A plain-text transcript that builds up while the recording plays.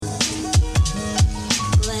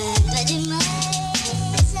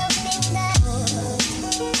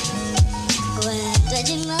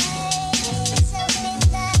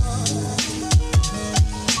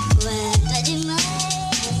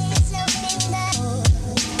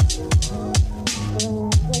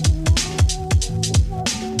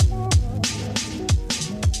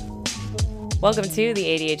Welcome to the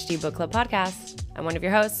ADHD Book Club podcast. I'm one of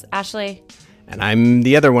your hosts, Ashley. And I'm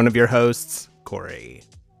the other one of your hosts, Corey.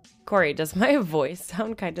 Corey, does my voice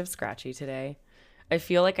sound kind of scratchy today? I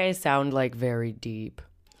feel like I sound like very deep.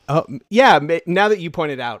 Oh, yeah. Now that you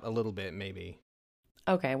pointed out a little bit, maybe.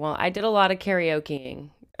 Okay, well, I did a lot of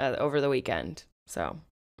karaokeing over the weekend, so.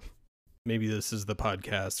 Maybe this is the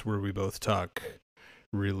podcast where we both talk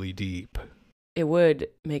really deep. It would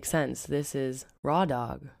make sense. This is Raw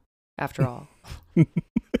Dog, after all.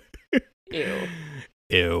 Ew.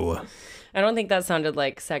 Ew. I don't think that sounded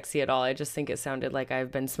like sexy at all. I just think it sounded like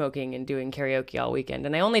I've been smoking and doing karaoke all weekend.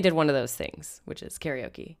 And I only did one of those things, which is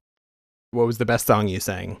karaoke. What was the best song you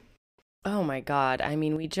sang? Oh my God. I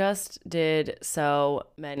mean, we just did so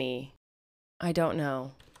many. I don't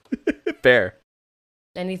know. Fair.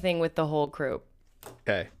 Anything with the whole crew.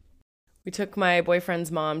 Okay. We took my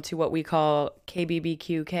boyfriend's mom to what we call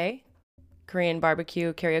KBBQK, Korean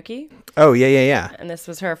barbecue karaoke. Oh, yeah. And this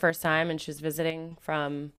was her first time, and she was visiting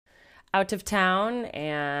from out of town,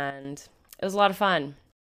 and it was a lot of fun.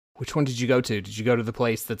 Which one did you go to? Did you go to the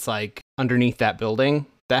place that's like underneath that building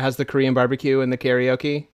that has the Korean barbecue and the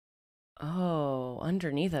karaoke? Oh,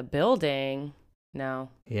 underneath a building? No.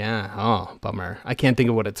 Yeah. Oh, bummer. I can't think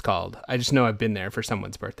of what it's called. I just know I've been there for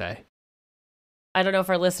someone's birthday. I don't know if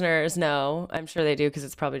our listeners know. I'm sure they do because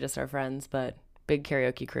it's probably just our friends, but big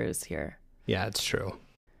karaoke crews here. Yeah, it's true.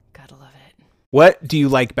 Gotta love it. What do you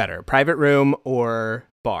like better, private room or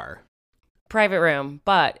bar? Private room,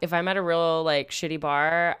 but if I'm at a real like shitty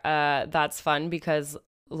bar, that's fun because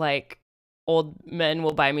like old men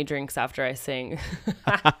will buy me drinks after I sing.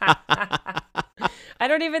 I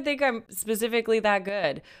don't even think I'm specifically that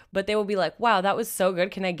good, but they will be like, wow, that was so good.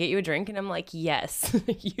 Can I get you a drink? And I'm like, yes,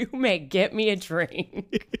 you may get me a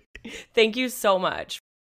drink. Thank you so much.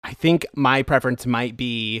 I think my preference might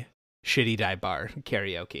be shitty dive bar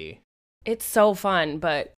karaoke. It's so fun,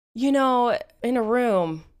 but you know, in a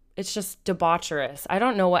room, it's just debaucherous. I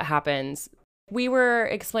don't know what happens. We were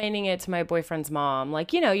explaining it to my boyfriend's mom,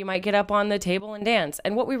 like, you know, you might get up on the table and dance.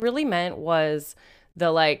 And what we really meant was the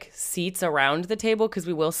like seats around the table, because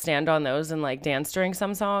we will stand on those and like dance during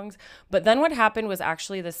some songs. But then what happened was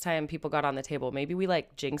actually this time people got on the table. Maybe we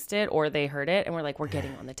like jinxed it or they heard it and we're like, we're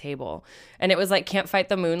getting on the table. And it was like Can't Fight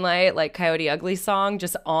the Moonlight, like Coyote Ugly song,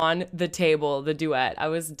 just on the table, the duet. I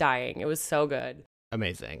was dying. It was so good.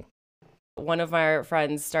 Amazing. One of my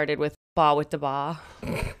friends started with Ba with the Ba.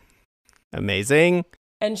 Amazing.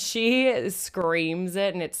 And she screams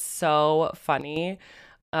it and it's so funny.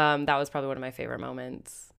 That was probably one of my favorite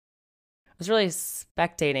moments. I was really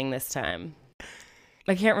spectating this time.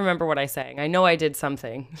 I can't remember what I sang. I know I did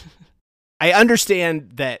something. I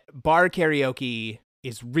understand that bar karaoke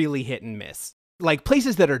is really hit and miss. Like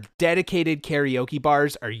places that are dedicated karaoke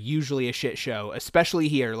bars are usually a shit show, especially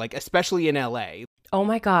here, like especially in LA. Oh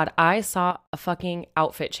my God, I saw a fucking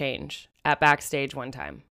outfit change at Backstage one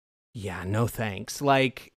time. Yeah, no thanks.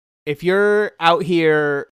 Like if you're out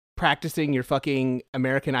here practicing your fucking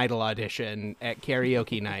American Idol audition at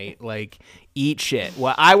karaoke night, like eat shit.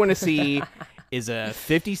 What I want to see is a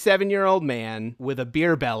 57-year-old man with a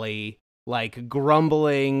beer belly, like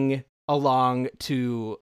grumbling along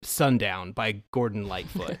to Sundown by Gordon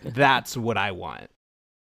Lightfoot. That's what I want.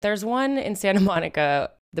 There's one in Santa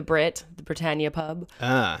Monica, the Britannia pub.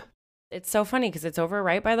 It's so funny because it's over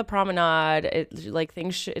right by the promenade. It like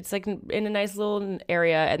it's like in a nice little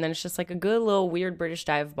area, and then it's just like a good little weird British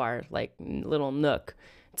dive bar, like little nook.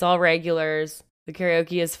 It's all regulars. The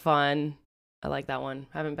karaoke is fun. I like that one.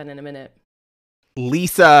 I haven't been in a minute.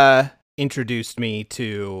 Lisa introduced me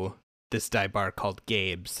to this dive bar called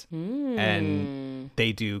Gabe's, and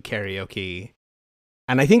they do karaoke.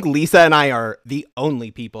 And I think Lisa and I are the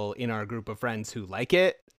only people in our group of friends who like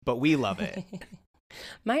it, but we love it.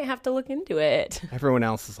 Might have to look into it. Everyone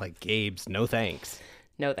else is like, Gabe's, no thanks.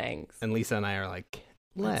 No thanks. And Lisa and I are like,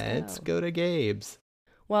 let's go to Gabe's.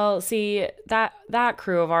 Well, see, that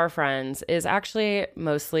crew of our friends is actually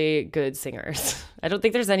mostly good singers. I don't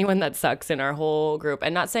think there's anyone that sucks in our whole group.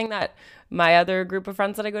 And not saying that my other group of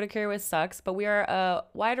friends that I go to karaoke with sucks, but we are a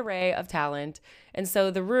wide array of talent. And so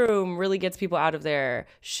the room really gets people out of their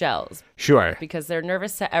shells. Sure. Because they're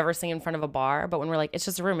nervous to ever sing in front of a bar. But when we're like, it's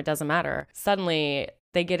just a room, it doesn't matter. Suddenly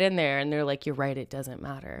they get in there and they're like, you're right, it doesn't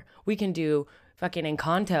matter. We can do fucking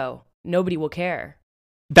Encanto. Nobody will care.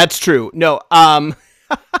 That's true. No,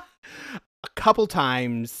 a couple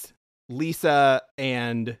times, Lisa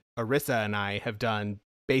and Arissa and I have done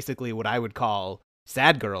basically what I would call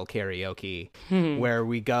sad girl karaoke, where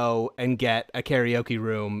we go and get a karaoke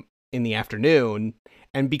room in the afternoon.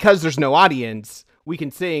 And because there's no audience, we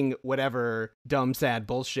can sing whatever dumb, sad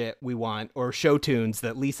bullshit we want, or show tunes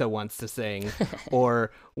that Lisa wants to sing,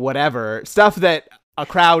 or whatever. Stuff that a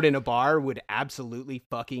crowd in a bar would absolutely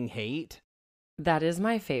fucking hate. That is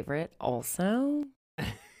my favorite also.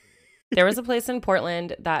 There was a place in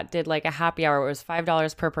Portland that did like a happy hour. It was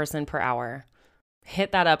 $5 per person per hour.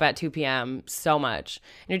 Hit that up at 2 p.m. so much.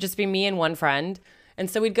 And it'd just be me and one friend. And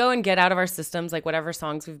so we'd go and get out of our systems like whatever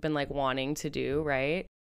songs we've been like wanting to do, right?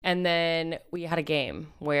 And then we had a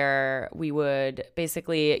game where we would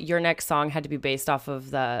basically, your next song had to be based off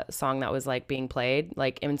of the song that was like being played,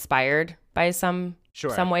 like inspired by some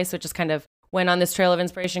way. So it just kind of went on this trail of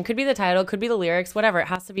inspiration. Could be the title, could be the lyrics, whatever. It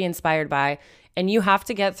has to be inspired by. And you have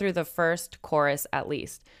to get through the first chorus at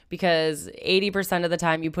least, because 80% of the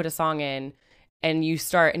time you put a song in and you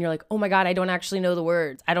start and you're like, oh my God, I don't actually know the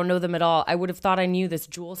words. I don't know them at all. I would have thought I knew this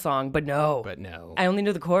Jewel song, but no. I only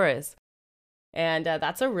knew the chorus. And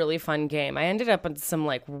that's a really fun game. I ended up in some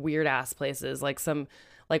like weird ass places, like some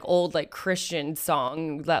like old like Christian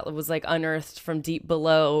song that was like unearthed from deep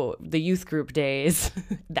below the youth group days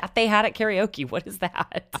that they had at karaoke. What is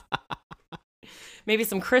that? Maybe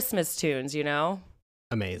some Christmas tunes, you know?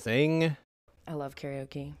 Amazing. I love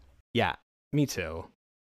karaoke. Yeah, me too.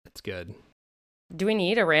 It's good. Do we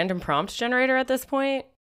need a random prompt generator at this point?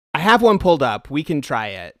 I have one pulled up. We can try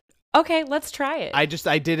it. Okay, let's try it.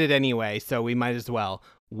 I did it anyway, so we might as well.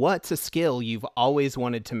 What's a skill you've always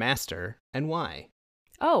wanted to master and why?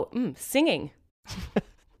 Oh, singing.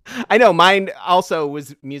 I know, mine also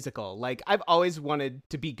was musical. Like, I've always wanted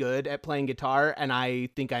to be good at playing guitar, and I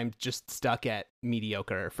think I'm just stuck at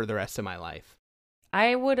mediocre for the rest of my life.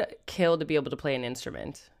 I would kill to be able to play an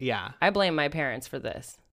instrument. Yeah. I blame my parents for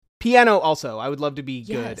this. Piano also. I would love to be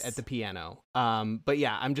good at the piano. But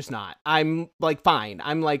yeah, I'm just not. I'm like fine.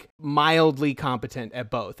 I'm like mildly competent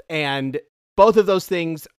at both. And both of those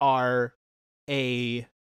things are not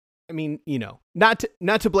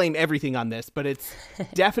to blame everything on this, but it's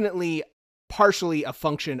definitely partially a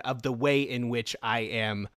function of the way in which I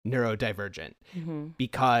am neurodivergent. Mm-hmm.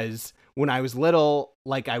 Because when I was little,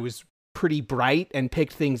 like I was pretty bright and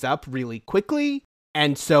picked things up really quickly.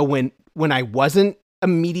 And so when I wasn't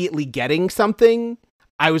immediately getting something,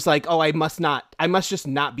 I was like, oh, I must just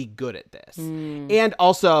not be good at this. And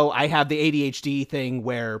also I have the ADHD thing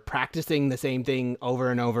where practicing the same thing over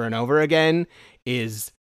and over and over again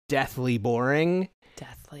is deathly boring.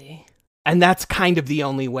 Deathly. And that's kind of the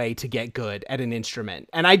only way to get good at an instrument.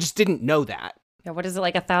 And I just didn't know that. Yeah, what is it,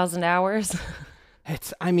 like 1,000 hours?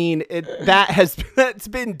 That's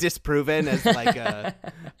been disproven as like a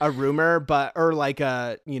rumor, but or like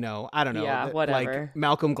a, I don't know, whatever. Like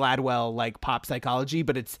Malcolm Gladwell, like pop psychology,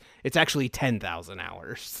 but it's actually 10,000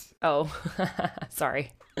 hours. Oh,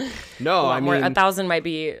 sorry. No, I mean 1,000 might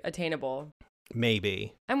be attainable.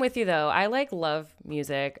 Maybe. I'm with you though. I love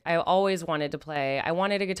music. I always wanted to play. I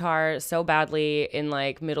wanted a guitar so badly in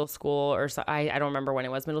like middle school or so. I don't remember when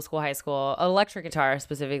it was, middle school, high school. Electric guitar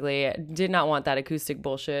specifically. Did not want that acoustic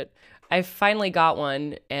bullshit. I finally got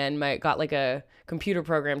one and got like a computer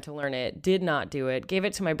program to learn it. Did not do it. Gave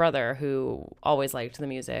it to my brother who always liked the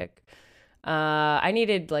music. I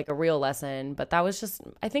needed like a real lesson, but that was just,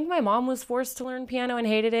 I think my mom was forced to learn piano and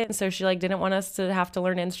hated it. And so she like didn't want us to have to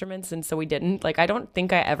learn instruments. And so we didn't. Like, I don't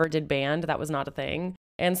think I ever did band. That was not a thing.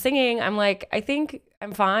 And singing, I'm like, I think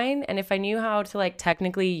I'm fine. And if I knew how to like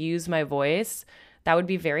technically use my voice, that would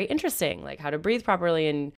be very interesting. Like how to breathe properly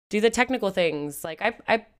and do the technical things. Like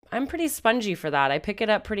I'm pretty spongy for that. I pick it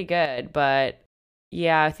up pretty good. But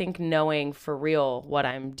yeah, I think knowing for real what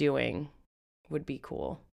I'm doing would be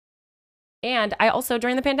cool. And I also,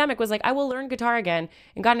 during the pandemic, was like, I will learn guitar again,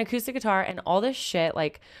 and got an acoustic guitar and all this shit,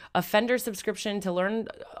 like a Fender subscription to learn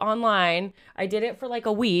online. I did it for like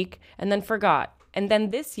a week and then forgot. And then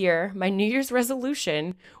this year, my New Year's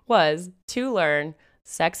resolution was to learn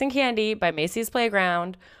Sex and Candy by Macy's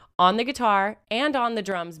Playground on the guitar and on the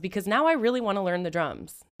drums, because now I really want to learn the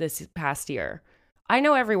drums this past year. I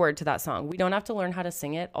know every word to that song. We don't have to learn how to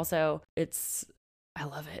sing it. Also, I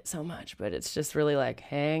love it so much, but it's just really like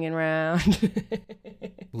hanging around.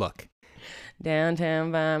 Look.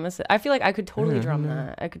 Downtown by myself. I feel like I could totally drum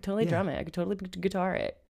that. I could totally drum it. I could totally guitar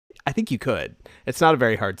it. I think you could. It's not a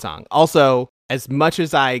very hard song. Also, as much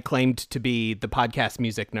as I claimed to be the podcast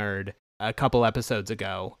music nerd a couple episodes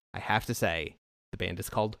ago, I have to say the band is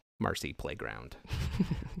called Marcy Playground.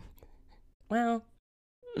 Well...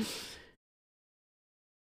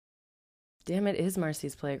 Damn, it is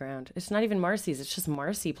Marcy's Playground. It's not even Marcy's. It's just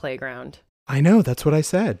Marcy Playground. I know. That's what I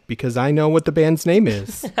said, because I know what the band's name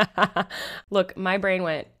is. Look, my brain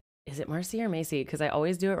went, is it Marcy or Macy? Because I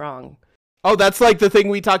always do it wrong. Oh, that's like the thing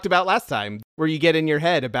we talked about last time, where you get in your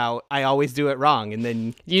head about, I always do it wrong, and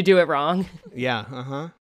then... You do it wrong. Yeah, uh-huh.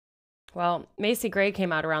 Well, Macy Gray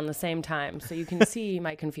came out around the same time, so you can see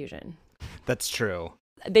my confusion. That's true.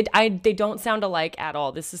 They don't sound alike at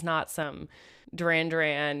all. This is not some Duran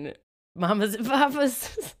Duran Mamas and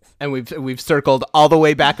Papas. And we've circled all the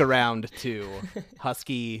way back around to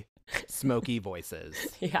husky, smoky voices.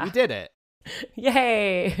 Yeah. We did it.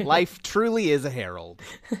 Yay. Life truly is a herald.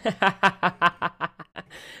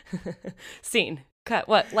 Scene. Cut.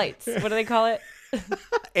 What? Lights. What do they call it?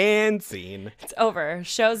 And scene. It's over.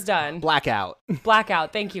 Show's done. Blackout.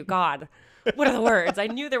 Blackout. Thank you, God. What are the words? I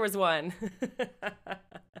knew there was one.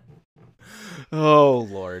 Oh,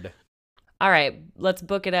 Lord. All right. Let's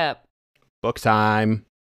book it up. Book time.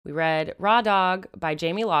 We read Raw Dog by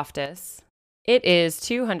Jamie Loftus. It is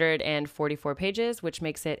 244 pages, which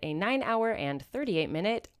makes it a 9-hour and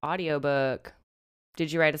 38-minute audiobook.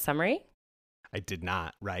 Did you write a summary? I did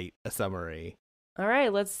not write a summary. All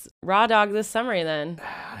right, let's raw dog this summary then.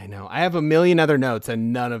 I know. I have a million other notes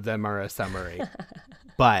and none of them are a summary.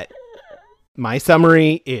 But my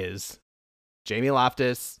summary is Jamie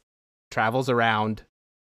Loftus travels around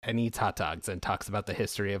and eats hot dogs and talks about the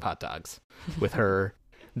history of hot dogs with her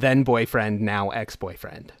then boyfriend, now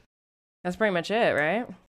ex-boyfriend. That's pretty much it, right?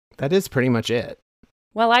 That is pretty much it.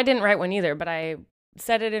 Well, I didn't write one either, but I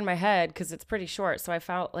said it in my head because it's pretty short, so I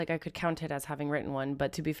felt like I could count it as having written one.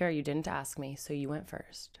 But to be fair, you didn't ask me, so you went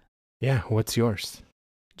first. Yeah, what's yours?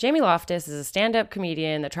 Jamie Loftus is a stand-up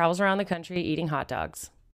comedian that travels around the country eating hot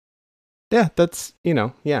dogs. Yeah, that's,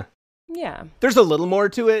 yeah. Yeah. There's a little more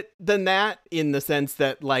to it than that in the sense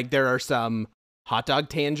that, like, there are some hot dog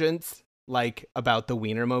tangents, like, about the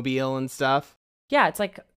Wienermobile and stuff. Yeah, it's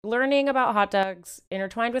like learning about hot dogs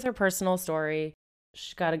intertwined with her personal story.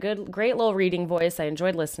 She's got a great little reading voice. I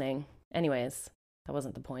enjoyed listening. Anyways, that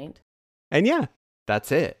wasn't the point. And yeah,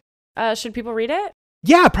 that's it. Should people read it?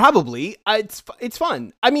 Yeah, probably. It's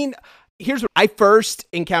fun. I mean, I first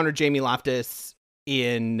encountered Jamie Loftus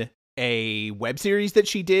in a web series that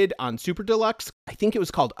she did on Super Deluxe. I think it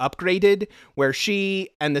was called Upgraded, where she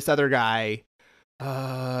and this other guy,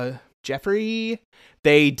 Jeffrey,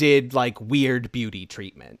 they did like weird beauty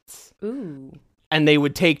treatments. Ooh. And they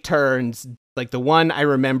would take turns. Like the one I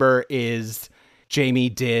remember is Jamie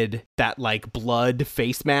did that like blood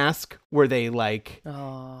face mask where they like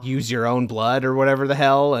use your own blood or whatever the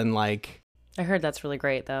hell. And like, I heard that's really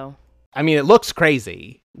great though. I mean, it looks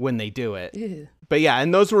crazy when they do it. Ew. But yeah,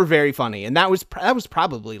 and those were very funny. And that was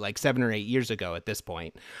probably like 7 or 8 years ago at this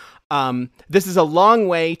point. This is a long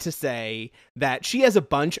way to say that she has a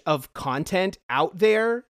bunch of content out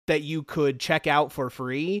there that you could check out for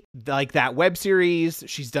free. Like that web series.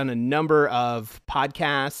 She's done a number of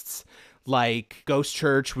podcasts like Ghost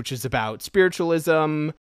Church, which is about spiritualism.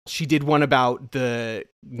 She did one about the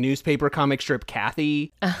newspaper comic strip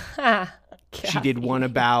Kathy. She did one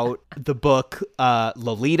about the book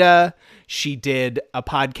Lolita. She did a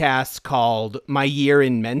podcast called My Year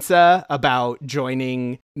in Mensa about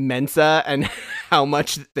joining Mensa and how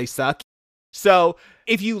much they suck. So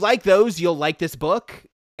if you like those, you'll like this book.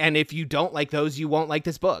 And if you don't like those, you won't like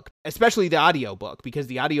this book, especially the audiobook, because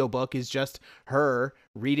the audiobook is just her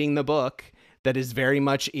reading the book that is very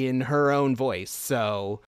much in her own voice.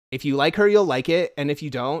 So if you like her, you'll like it. And if you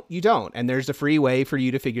don't, you don't. And there's a free way for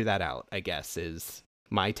you to figure that out, I guess, is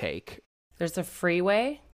my take. There's a free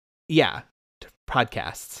way? Yeah.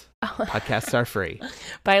 Podcasts. Podcasts are free.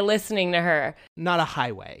 By listening to her. Not a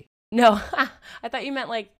highway. No. I thought you meant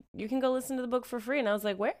like you can go listen to the book for free. And I was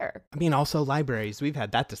like, where? I mean, also libraries. We've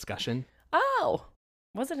had that discussion. Oh.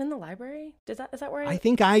 Was it in the library? Is that where I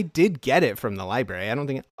think I did get it from the library. I don't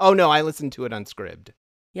think... Oh, no, I listened to it on Scribd.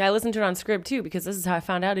 Yeah, I listened to it on Scribd, too, because this is how I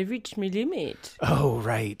found out it reached my limit. Oh,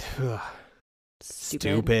 right. Ugh.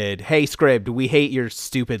 Stupid. Hey, Scribd, we hate your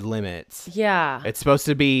stupid limits. Yeah. It's supposed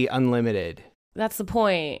to be unlimited. That's the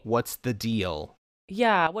point. What's the deal?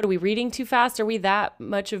 Yeah. What, are we reading too fast? Are we that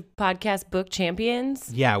much of podcast book champions?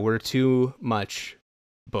 Yeah, we're too much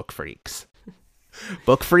book freaks.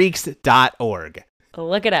 Bookfreaks.org.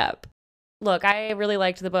 Look it up. Look, I really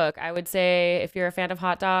liked the book. I would say if you're a fan of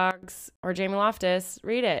hot dogs or Jamie Loftus,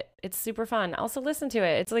 read it. It's super fun. Also listen to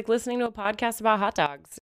it. It's like listening to a podcast about hot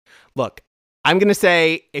dogs. Look, I'm going to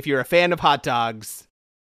say if you're a fan of hot dogs,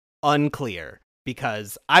 unclear.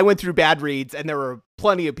 Because I went through bad reads and there were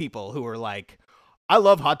plenty of people who were like, I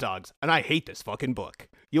love hot dogs and I hate this fucking book.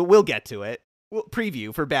 We'll get to it. We'll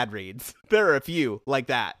preview for bad reads. There are a few like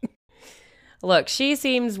that. Look, she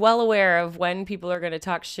seems well aware of when people are going to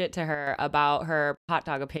talk shit to her about her hot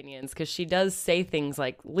dog opinions because she does say things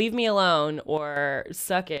like, leave me alone or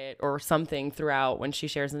suck it or something throughout when she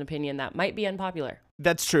shares an opinion that might be unpopular.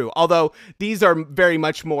 That's true. Although these are very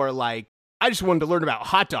much more like, I just wanted to learn about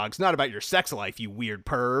hot dogs, not about your sex life, you weird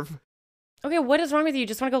perv. Okay, what is wrong with you? You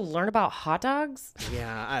just want to go learn about hot dogs?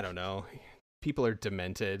 Yeah, I don't know. People are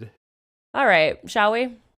demented. All right, shall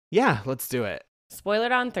we? Yeah, let's do it. Spoiler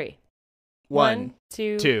it on 3. 1,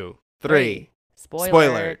 2, 2, 3.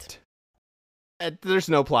 Spoiler. There's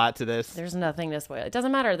no plot to this. There's nothing to spoil. It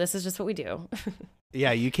doesn't matter. This is just what we do.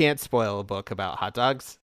 Yeah, you can't spoil a book about hot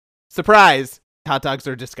dogs. Surprise! Hot dogs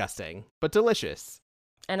are disgusting, but delicious.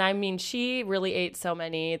 And I mean, she really ate so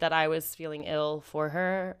many that I was feeling ill for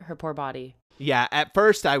her poor body. Yeah, at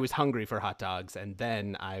first I was hungry for hot dogs, and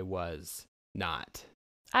then I was not.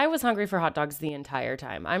 I was hungry for hot dogs the entire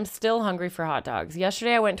time. I'm still hungry for hot dogs.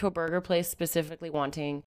 Yesterday, I went to a burger place specifically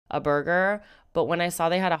wanting a burger, but when I saw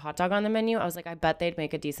they had a hot dog on the menu, I was like, I bet they'd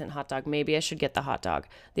make a decent hot dog. Maybe I should get the hot dog.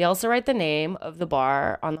 They also write the name of the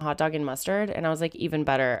bar on the hot dog in mustard, and I was like, even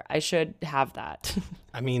better. I should have that.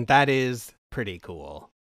 I mean, that is pretty cool.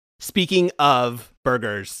 Speaking of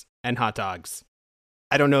burgers and hot dogs,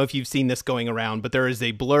 I don't know if you've seen this going around, but there is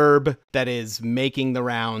a blurb that is making the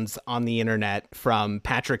rounds on the internet from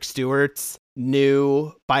Patrick Stewart's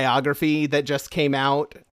new biography that just came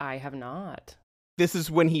out. I have not. This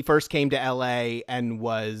is when he first came to LA and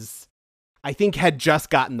was, I think, had just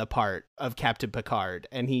gotten the part of Captain Picard.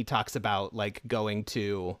 And he talks about like going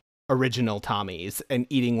to Original Tommy's and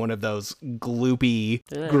eating one of those gloopy,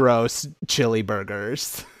 gross chili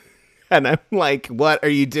burgers. And I'm like, what are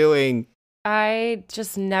you doing? I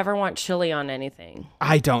just never want chili on anything.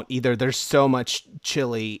 I don't either. There's so much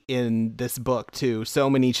chili in this book, too. So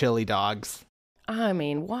many chili dogs. I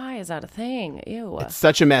mean, why is that a thing? Ew. It's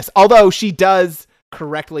such a mess. Although she does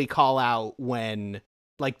correctly call out when,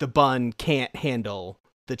 like, the bun can't handle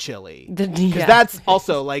the chili. Because that's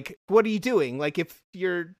also, like, what are you doing? Like, if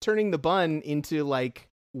you're turning the bun into, like,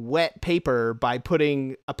 wet paper by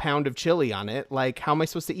putting a pound of chili on it, like, how am I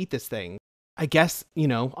supposed to eat this thing? I guess, you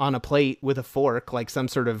know, on a plate with a fork, like some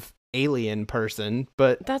sort of alien person,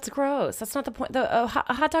 but... That's gross. That's not the point. A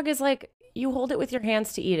hot dog is like, you hold it with your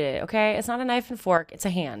hands to eat it, okay? It's not a knife and fork. It's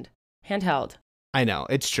a handheld. I know,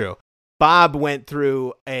 it's true. Bob went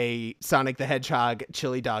through a Sonic the Hedgehog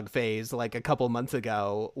chili dog phase like a couple months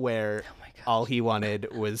ago where all he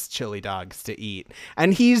wanted was chili dogs to eat.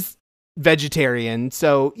 And he's vegetarian,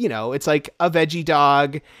 so, you know, it's like a veggie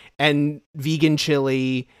dog and vegan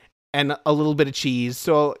chili and a little bit of cheese.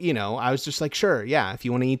 So, you know, I was just like, sure, yeah, if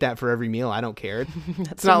you want to eat that for every meal, I don't care.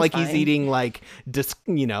 It's not like he's eating like,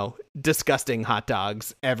 disgusting hot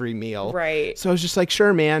dogs every meal. Right. So I was just like,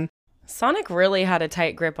 sure, man. Sonic really had a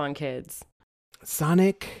tight grip on kids.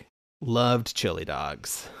 Sonic loved chili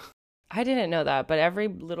dogs. I didn't know that, but every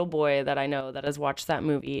little boy that I know that has watched that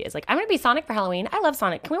movie is like, I'm going to be Sonic for Halloween. I love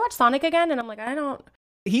Sonic. Can we watch Sonic again? And I'm like, I don't.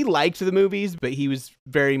 He liked the movies, but he was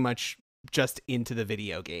very much just into the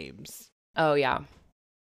video games. Oh, yeah.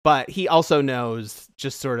 But he also knows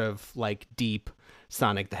just sort of like deep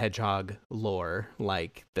Sonic the Hedgehog lore,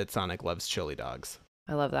 like that Sonic loves chili dogs.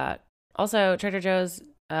 I love that. Also, Trader Joe's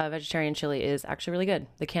vegetarian chili is actually really good.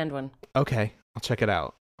 The canned one. Okay, I'll check it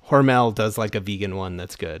out. Hormel does like a vegan one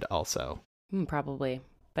that's good also. Probably.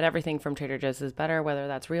 But everything from Trader Joe's is better. Whether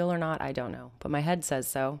that's real or not, I don't know. But my head says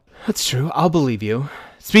so. That's true. I'll believe you.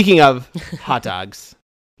 Speaking of hot dogs,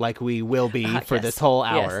 like we will be for this whole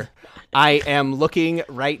hour, I am looking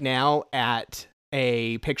right now at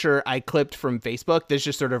a picture I clipped from Facebook. This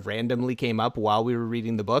just sort of randomly came up while we were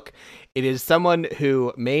reading the book. It is someone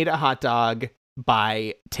who made a hot dog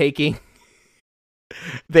by taking...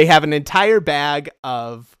 They have an entire bag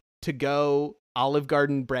of to-go Olive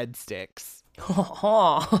Garden breadsticks.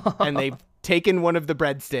 And they've taken one of the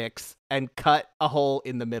breadsticks and cut a hole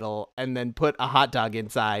in the middle and then put a hot dog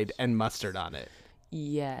inside and mustard on it.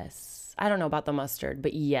 Yes. I don't know about the mustard,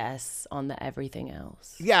 but yes on the everything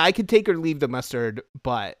else. Yeah, I could take or leave the mustard,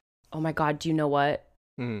 but... Oh my God, do you know what?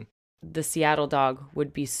 The Seattle dog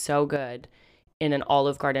would be so good in an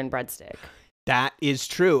Olive Garden breadstick. That is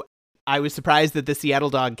true. I was surprised that the Seattle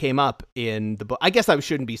dog came up in the book. I guess I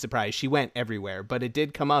shouldn't be surprised. She went everywhere, but it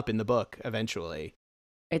did come up in the book eventually.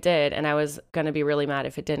 It did, and I was going to be really mad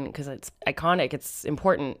if it didn't because it's iconic. It's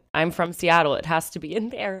important. I'm from Seattle. It has to be in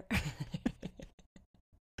there.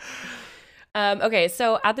 Okay,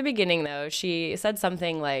 so at the beginning, though, she said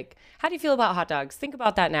something like, how do you feel about hot dogs? Think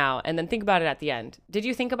about that now, and then think about it at the end. Did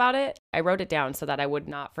you think about it? I wrote it down so that I would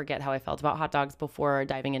not forget how I felt about hot dogs before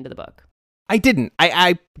diving into the book. I didn't.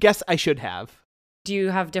 I guess I should have. Do you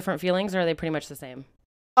have different feelings, or are they pretty much the same?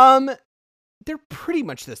 They're pretty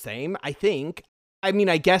much the same, I think. I mean,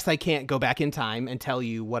 I guess I can't go back in time and tell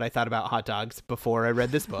you what I thought about hot dogs before I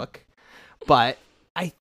read this book, but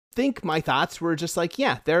I think my thoughts were just like,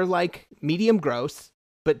 yeah, they're like medium gross,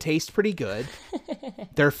 but taste pretty good.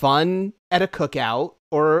 They're fun at a cookout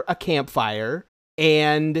or a campfire,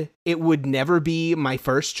 and it would never be my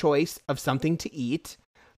first choice of something to eat,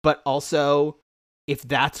 but also if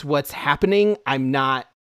that's what's happening, I'm not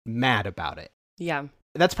mad about it. Yeah.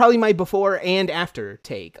 That's probably my before and after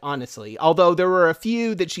take, honestly. Although there were a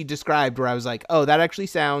few that she described where I was like, oh, that actually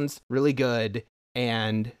sounds really good,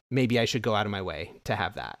 and maybe I should go out of my way to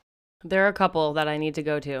have that. There are a couple that I need to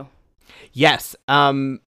go to. Yes.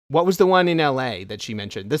 What was the one in LA that she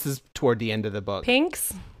mentioned? This is toward the end of the book.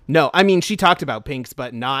 Pink's? No, I mean, she talked about Pink's,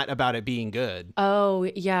 but not about it being good. Oh,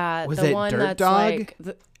 yeah. Was the it one Dirt that's Dog? like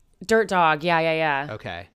Dirt Dog. Yeah.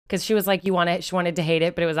 Okay. Because she was like, she wanted to hate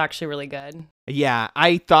it, but it was actually really good. Yeah,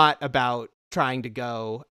 I thought about trying to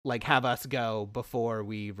go, like, have us go before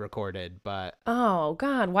we recorded, but... Oh,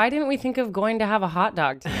 God. Why didn't we think of going to have a hot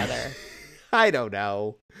dog together? I don't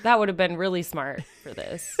know. That would have been really smart for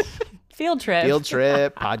this. Field trip.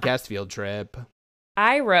 Podcast field trip.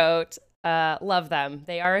 I wrote, love them.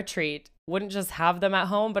 They are a treat. Wouldn't just have them at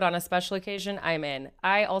home, but on a special occasion, I'm in.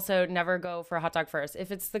 I also never go for a hot dog first.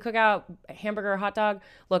 If it's the cookout hamburger or hot dog,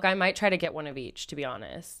 look, I might try to get one of each, to be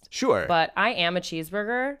honest. Sure. But I am a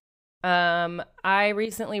cheeseburger. I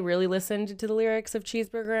recently really listened to the lyrics of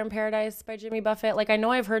Cheeseburger in Paradise by Jimmy Buffett. Like, I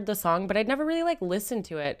know I've heard the song, but I'd never really like listened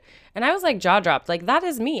to it. And I was like jaw dropped. Like, that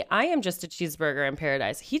is me. I am just a cheeseburger in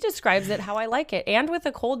paradise. He describes it how I like it. And with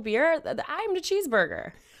a cold beer, I'm the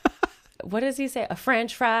cheeseburger. What does he say? A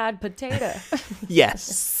French fried potato.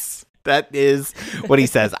 Yes, that is what he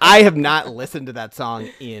says. I have not listened to that song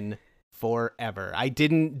in forever. I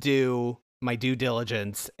didn't do my due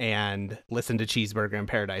diligence and listen to Cheeseburger in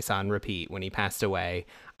Paradise on repeat when he passed away.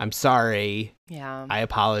 I'm sorry. Yeah. I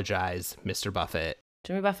apologize, Mr. Buffett.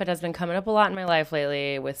 Jimmy Buffett has been coming up a lot in my life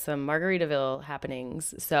lately with some Margaritaville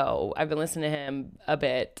happenings. So I've been listening to him a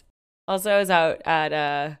bit. Also, I was out at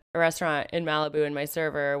a restaurant in Malibu, and my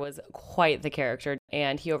server was quite the character.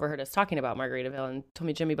 And he overheard us talking about Margaritaville and told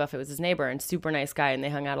me Jimmy Buffett was his neighbor and super nice guy. And they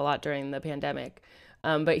hung out a lot during the pandemic.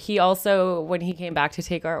 But he also, when he came back to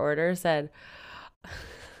take our order, said,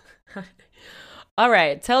 all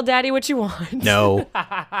right, tell daddy what you want. No,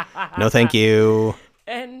 thank you.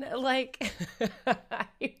 And like,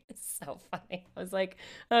 it's so funny. I was like,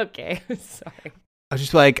 okay, sorry. I was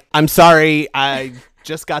just like, I'm sorry. I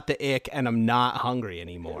just got the ick and I'm not hungry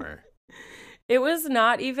anymore. It was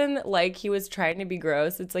not even like he was trying to be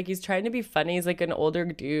gross. It's like he's trying to be funny. He's like an older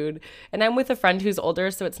dude. And I'm with a friend who's older,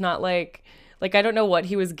 so it's not like I don't know what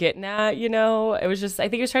he was getting at, you know? It was just, I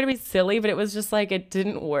think he was trying to be silly, but it was just like, it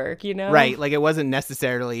didn't work, you know? Right. Like, it wasn't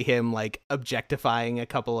necessarily him, like, objectifying a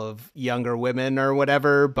couple of younger women or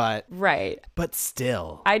whatever, but... Right. But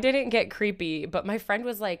still. I didn't get creepy, but my friend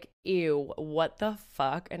was like, ew, what the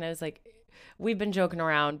fuck? And I was like... We've been joking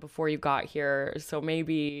around before you got here, so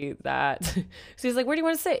maybe that. So he's like, where do you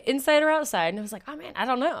want to sit, inside or outside? And I was like, oh man, I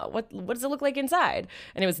don't know. What does it look like inside?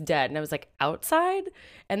 And it was dead. And I was like, outside?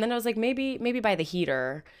 And then I was like, maybe by the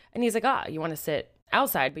heater. And he's like, you want to sit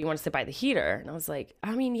outside, but you want to sit by the heater. And I was like,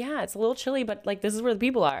 I mean, yeah, it's a little chilly, but like, this is where the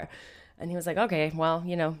people are. And he was like, okay, well,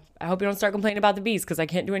 you know, I hope you don't start complaining about the bees because I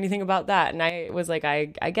can't do anything about that. And I was like, I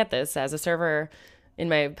get this as a server in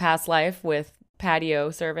my past life with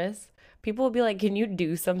patio service. People will be like, can you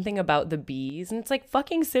do something about the bees? And it's like,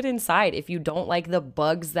 fucking sit inside if you don't like the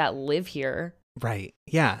bugs that live here. Right.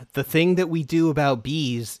 Yeah. The thing that we do about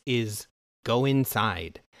bees is go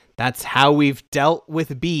inside. That's how we've dealt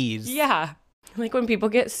with bees. Yeah. Like when people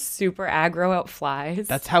get super aggro at flies.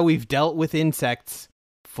 That's how we've dealt with insects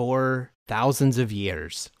for thousands of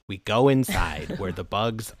years. We go inside where the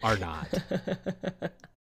bugs are not.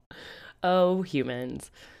 Oh,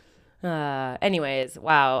 humans. Anyways,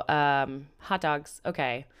 wow. Hot dogs.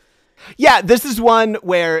 Okay. Yeah, this is one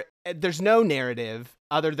where there's no narrative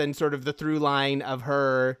other than sort of the through line of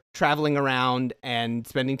her traveling around and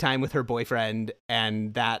spending time with her boyfriend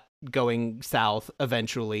and that going south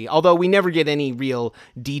eventually. Although we never get any real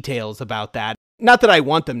details about that. Not that I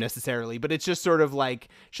want them necessarily, but it's just sort of like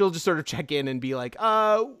she'll just sort of check in and be like,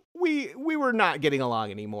 we were not getting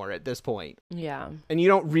along anymore at this point. Yeah. And you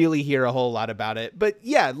don't really hear a whole lot about it. But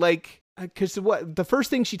yeah, like, because what the first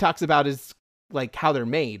thing she talks about is like how they're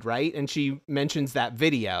made, right? And she mentions that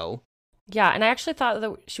video. Yeah, and I actually thought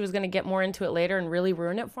that she was going to get more into it later and really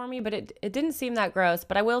ruin it for me, but it didn't seem that gross.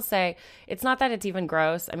 But I will say, it's not that it's even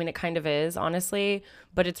gross. I mean, it kind of is, honestly,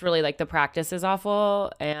 but it's really like the practice is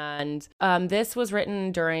awful. And this was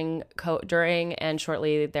written during and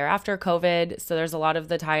shortly thereafter COVID. So there's a lot of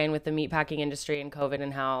the tie-in with the meatpacking industry and COVID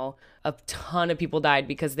and how a ton of people died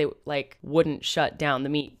because they like wouldn't shut down the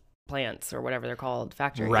meat plants or whatever they're called,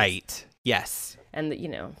 factories. Right. Yes. And,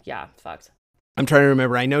 yeah, fucked. I'm trying to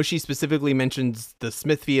remember. I know she specifically mentions the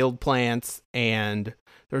Smithfield plants, and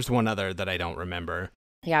there's one other that I don't remember.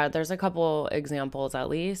 Yeah, there's a couple examples at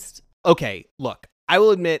least. Okay, look, I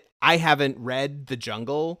will admit I haven't read The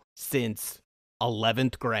Jungle since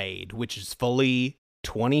 11th grade, which is fully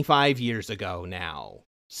 25 years ago now.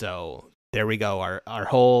 So there we go. Our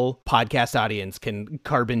whole podcast audience can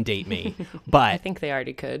carbon date me. But I think they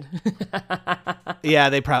already could. Yeah,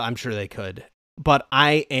 I'm sure they could. But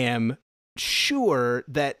I am sure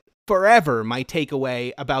that forever my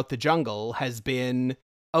takeaway about The Jungle has been,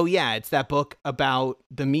 oh yeah, it's that book about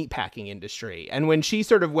the meatpacking industry. And when she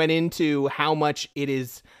sort of went into how much it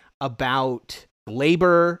is about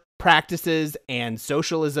labor practices and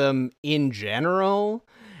socialism in general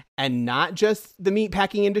and not just the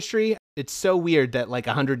meatpacking industry, it's so weird that like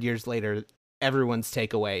 100 years later everyone's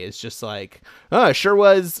takeaway is just like, oh, it sure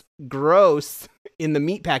was gross in the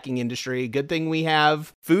meatpacking industry. Good thing we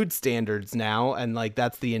have food standards now. And like,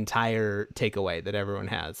 that's the entire takeaway that everyone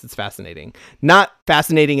has. It's fascinating. Not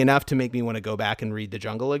fascinating enough to make me want to go back and read The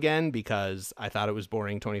Jungle again because I thought it was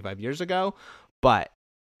boring 25 years ago, but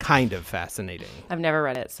kind of fascinating. I've never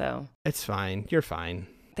read it, so. It's fine. You're fine.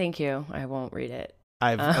 Thank you. I won't read it.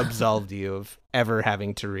 I've absolved you of ever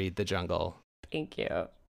having to read The Jungle. Thank you.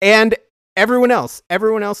 And everyone else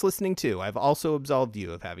listening too, I've also absolved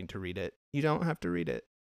you of having to read it. You don't have to read it.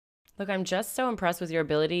 Look, I'm just so impressed with your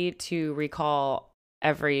ability to recall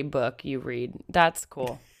every book you read. That's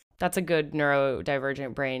cool. That's a good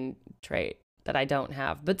neurodivergent brain trait that I don't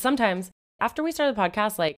have. But sometimes after we started the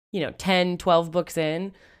podcast, like, 10, 12 books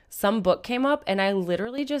in, some book came up and I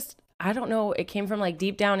literally just, I don't know, it came from like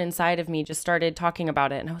deep down inside of me, just started talking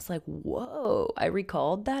about it. And I was like, whoa, I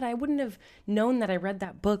recalled that. I wouldn't have known that I read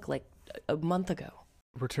that book like a month ago.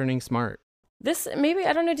 Returning smart. This, maybe,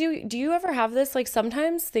 I don't know, do you ever have this? Like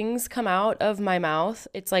sometimes things come out of my mouth.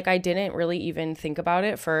 It's like I didn't really even think about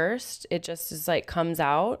it first. It just is like comes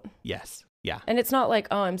out. Yes. Yeah. And it's not like,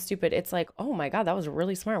 oh, I'm stupid. It's like, oh my God, that was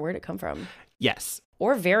really smart. Where'd it come from? Yes.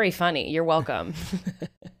 Or very funny. You're welcome.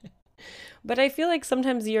 But I feel like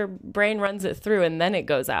sometimes your brain runs it through and then it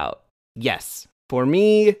goes out. Yes. For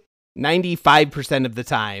me, 95% of the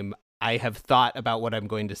time, I have thought about what I'm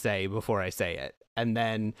going to say before I say it. And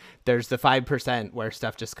then there's the 5% where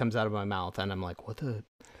stuff just comes out of my mouth and I'm like, what the?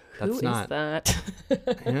 That's Who not. is that?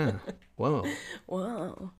 Yeah. Whoa.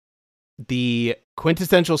 Whoa. The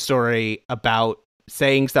quintessential story about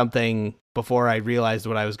saying something before I realized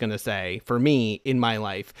what I was going to say for me in my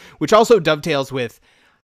life, which also dovetails with,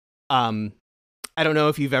 I don't know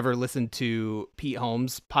if you've ever listened to Pete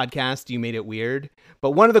Holmes' podcast, You Made It Weird,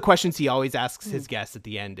 but one of the questions he always asks his guests at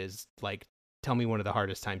the end is like, tell me one of the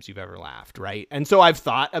hardest times you've ever laughed, right? And so I've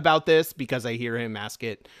thought about this because I hear him ask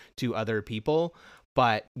it to other people.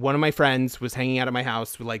 But one of my friends was hanging out at my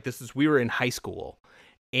house. We were in high school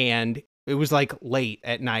and it was like late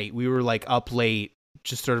at night. We were like up late,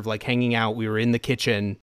 just sort of like hanging out. We were in the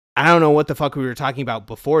kitchen. I don't know what the fuck we were talking about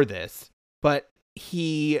before this, but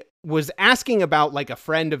he was asking about like a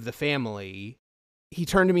friend of the family. He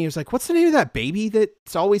turned to me. He was like, what's the name of that baby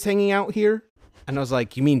that's always hanging out here? And I was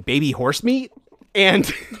like, you mean baby horse meat?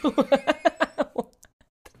 And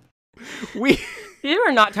You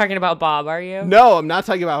are not talking about Bob, are you? No, I'm not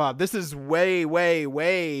talking about Bob. This is way, way,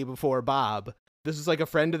 way before Bob. This is like a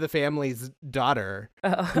friend of the family's daughter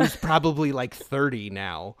who's probably like 30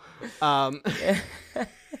 now.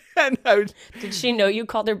 And Did she know you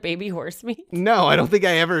called her baby horse meat? No, I don't think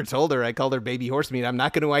I ever told her I called her baby horse meat. I'm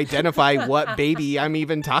not going to identify what baby I'm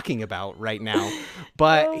even talking about right now.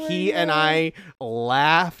 But he and I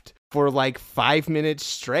laughed for like 5 minutes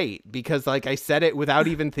straight because like I said it without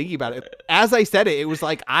even thinking about it. As I said it, it was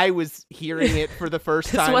like I was hearing it for the first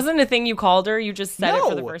time. This wasn't a thing you called her. You just said it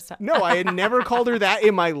for the first time. No, I had never called her that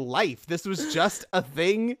in my life. This was just a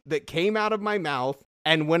thing that came out of my mouth.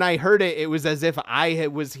 And when I heard it, it was as if I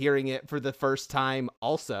was hearing it for the first time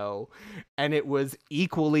also. And it was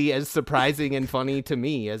equally as surprising and funny to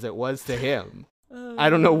me as it was to him. I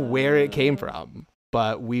don't know where it came from,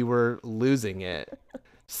 but we were losing it.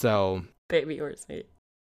 So baby horse meat.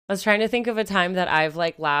 I was trying to think of a time that I've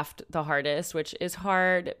like laughed the hardest, which is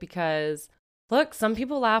hard because Look, some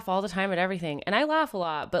people laugh all the time at everything, and I laugh a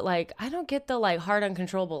lot, but like I don't get the like hard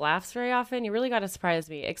uncontrollable laughs very often. You really got to surprise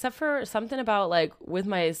me, except for something about like with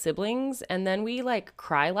my siblings, and then we like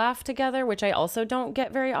cry laugh together, which I also don't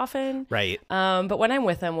get very often. Right. But when I'm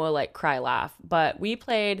with them, we'll like cry laugh. But we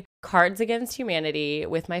played Cards Against Humanity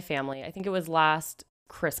with my family. I think it was last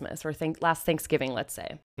Christmas or last Thanksgiving, let's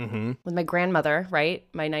say, with my grandmother, right?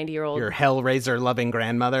 My 90-year-old. Your Hellraiser loving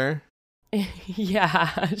grandmother.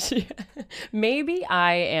 Yeah. Maybe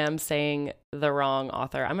I am saying the wrong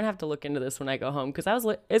author. I'm going to have to look into this when I go home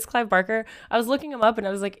because it's Clive Barker. I was looking him up and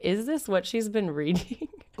I was like, is this what she's been reading?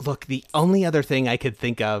 Look, the only other thing I could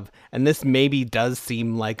think of, and this maybe does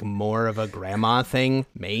seem like more of a grandma thing,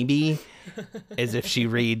 maybe, is if she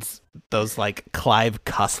reads those like Clive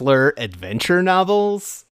Cussler adventure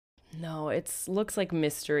novels. No, it looks like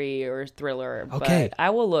mystery or thriller, Okay. But I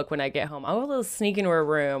will look when I get home. I will sneak into her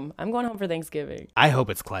room. I'm going home for Thanksgiving. I hope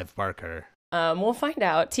it's Clive Barker. We'll find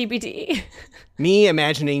out. TBD. Me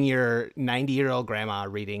imagining your 90-year-old grandma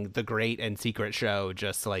reading The Great and Secret Show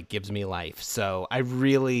just like gives me life. So I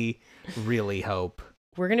really, really hope.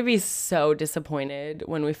 We're going to be so disappointed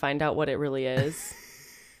when we find out what it really is.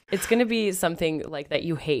 It's going to be something like that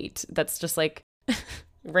you hate. That's just like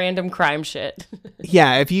random crime shit.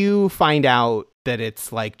 Yeah, if you find out that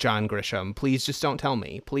it's like John Grisham, please just don't tell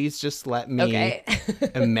me. Please just let me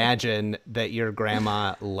imagine that your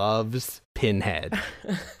grandma loves Pinhead.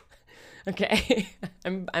 Okay.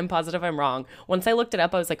 I'm positive I'm wrong. Once I looked it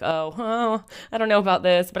up, I was like, oh, I don't know about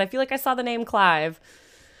this, but I feel like I saw the name Clive.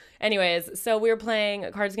 Anyways, so we were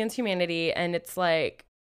playing Cards Against Humanity, and it's like,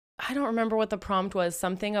 I don't remember what the prompt was.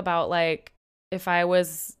 Something about like, if I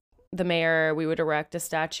was the mayor, we would erect a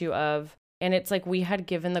statue of, and it's like we had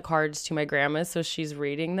given the cards to my grandma, so she's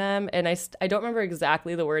reading them, and I don't remember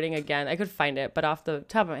exactly the wording again. I could find it, but off the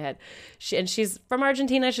top of my head, she's from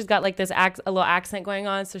Argentina. She's got like this a little accent going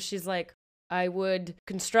on, so she's like, I would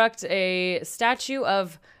construct a statue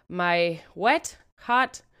of my wet,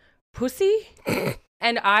 hot pussy,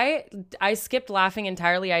 and I skipped laughing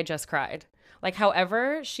entirely. I just cried. Like,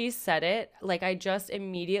 however she said it, like I just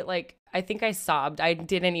immediate like. I think I sobbed. I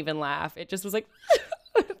didn't even laugh. It just was like,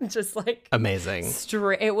 just like amazing.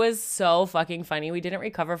 It was so fucking funny. We didn't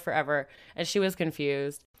recover forever. And she was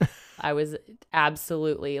confused. I was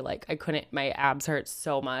absolutely like, I couldn't, my abs hurt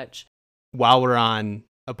so much. While we're on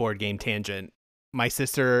a board game tangent, my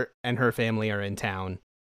sister and her family are in town.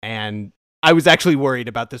 And I was actually worried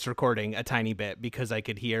about this recording a tiny bit because I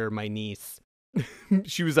could hear my niece.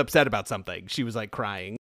 She was upset about something. She was like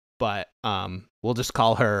crying. But we'll just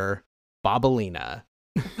call her Bobalina.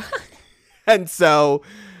 And so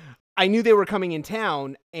I knew they were coming in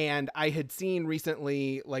town, and I had seen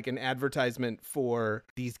recently like an advertisement for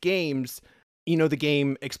these games. You know, the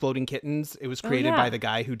game Exploding Kittens? It was created by the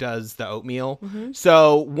guy who does the oatmeal. Mm-hmm.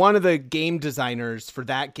 So one of the game designers for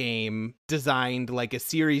that game designed like a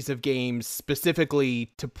series of games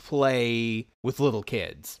specifically to play with little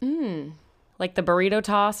kids. Like the burrito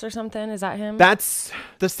toss or something? Is that him? That's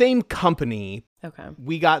the same company. Okay.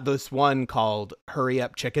 We got this one called Hurry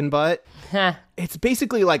Up Chicken Butt. It's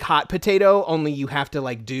basically like hot potato, only you have to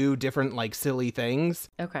like do different like silly things.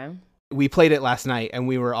 Okay. We played it last night and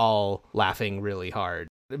we were all laughing really hard.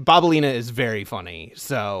 Bobalina is very funny,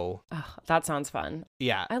 so... Oh, that sounds fun.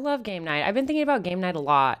 Yeah. I love game night. I've been thinking about game night a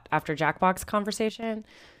lot after Jackbox conversation.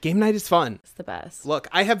 Game night is fun. It's the best. Look,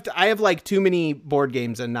 I have like too many board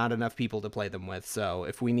games and not enough people to play them with, so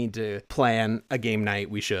if we need to plan a game night,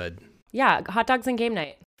 we should. Yeah, hot dogs and game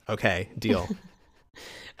night. Okay, deal.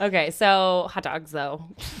 Okay, so hot dogs, though.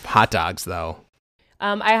 Hot dogs, though.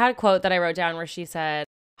 I had a quote that I wrote down where she said,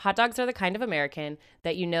 hot dogs are the kind of American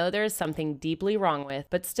that you know there is something deeply wrong with,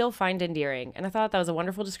 but still find endearing. And I thought that was a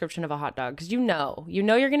wonderful description of a hot dog because you know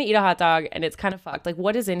you're going to eat a hot dog and it's kind of fucked. Like,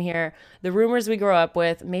 what is in here? The rumors we grow up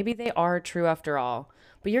with, maybe they are true after all,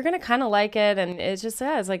 but you're going to kind of like it. And it's just,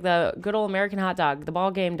 it's like the good old American hot dog, the ball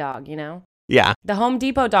game dog, you know? Yeah. The Home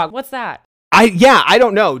Depot dog. What's that? I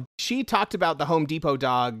don't know. She talked about the Home Depot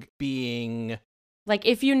dog being... Like,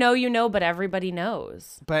 if you know, but everybody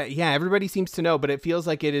knows. But yeah, everybody seems to know, but it feels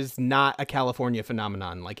like it is not a California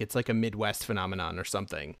phenomenon. Like it's like a Midwest phenomenon or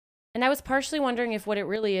something. And I was partially wondering if what it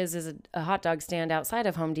really is a hot dog stand outside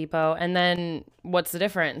of Home Depot. And then what's the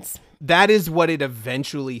difference? That is what it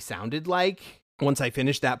eventually sounded like once I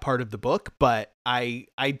finished that part of the book. But I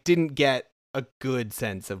didn't get a good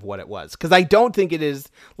sense of what it was. Because I don't think it is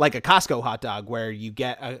like a Costco hot dog where you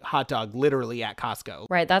get a hot dog literally at Costco.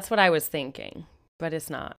 Right. That's what I was thinking. But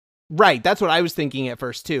it's not. Right. That's what I was thinking at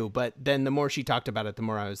first, too. But then the more she talked about it, the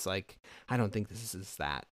more I was like, I don't think this is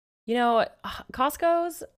that. You know,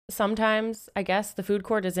 Costco's, sometimes, I guess, the food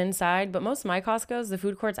court is inside, but most of my Costco's, the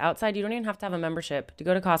food court's outside. You don't even have to have a membership to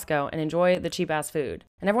go to Costco and enjoy the cheap-ass food.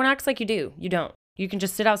 And everyone acts like you do. You don't. You can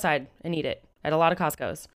just sit outside and eat it at a lot of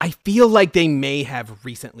Costco's. I feel like they may have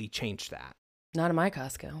recently changed that. Not in my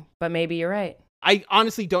Costco, but maybe you're right. I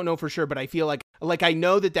honestly don't know for sure, but I feel like I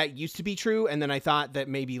know that used to be true. And then I thought that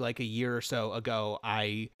maybe like a year or so ago,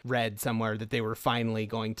 I read somewhere that they were finally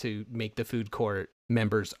going to make the food court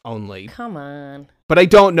members only. Come on. But I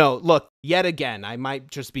don't know. Look, yet again, I might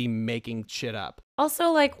just be making shit up.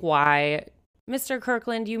 Also, like, why? Mr.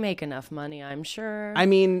 Kirkland, you make enough money, I'm sure. I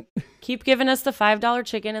mean, keep giving us the $5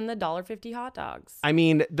 chicken and the $1.50 hot dogs. I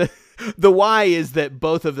mean, the why is that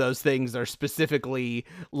both of those things are specifically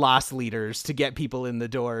loss leaders to get people in the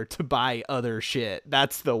door to buy other shit.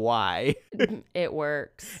 That's the why. It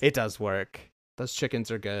works. It does work. Those chickens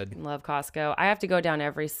are good. Love Costco. I have to go down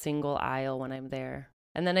every single aisle when I'm there.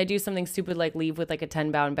 And then I do something stupid like leave with like a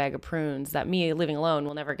 10-pound bag of prunes that me living alone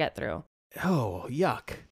will never get through. Oh,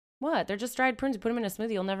 yuck. What? They're just dried prunes. You put them in a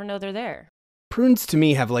smoothie, you'll never know they're there. Prunes to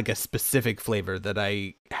me have like a specific flavor that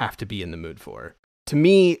I have to be in the mood for. To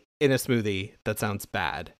me, in a smoothie, that sounds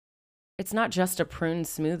bad. It's not just a prune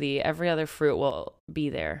smoothie. Every other fruit will be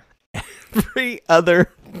there. Every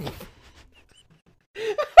other.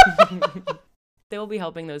 They will be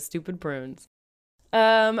helping those stupid prunes.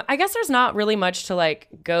 I guess there's not really much to like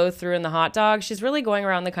go through in the hot dog. She's really going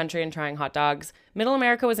around the country and trying hot dogs. Middle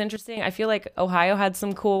America was interesting. I feel like Ohio had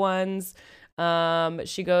some cool ones.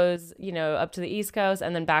 She goes, up to the East Coast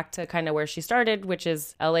and then back to kind of where she started, which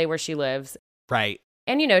is LA where she lives. Right.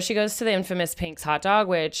 And, she goes to the infamous Pink's hot dog,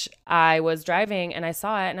 which I was driving and I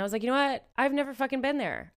saw it and I was like, you know what? I've never fucking been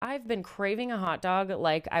there. I've been craving a hot dog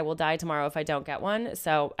like I will die tomorrow if I don't get one.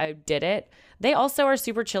 So I did it. They also are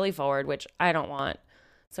super chili forward, which I don't want.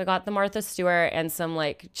 So I got the Martha Stewart and some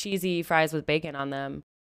like cheesy fries with bacon on them.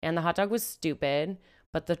 And the hot dog was stupid,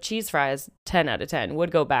 but the cheese fries, 10 out of 10,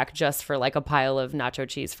 would go back just for like a pile of nacho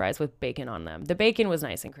cheese fries with bacon on them. The bacon was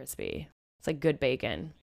nice and crispy. It's like good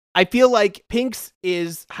bacon. I feel like Pink's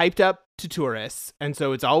is hyped up to tourists, and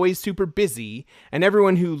so it's always super busy, and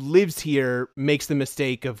everyone who lives here makes the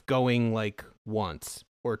mistake of going like once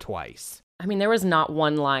or twice. I mean, there was not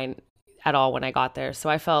one line at all when I got there, so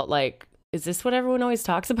I felt like, is this what everyone always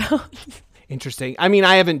talks about? Interesting. I mean,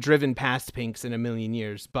 I haven't driven past Pink's in a million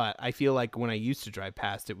years, but I feel like when I used to drive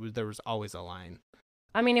past there was always a line.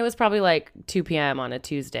 I mean, it was probably like 2 p.m. on a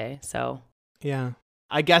Tuesday, so. Yeah.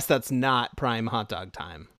 I guess that's not prime hot dog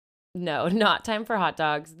time. No, not time for hot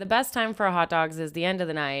dogs. The best time for hot dogs is the end of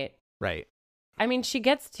the night. Right. I mean, she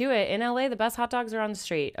gets to it. In LA, the best hot dogs are on the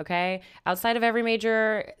street, okay? Outside of every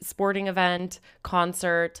major sporting event,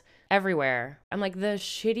 concert, everywhere. I'm like, the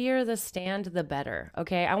shittier the stand, the better,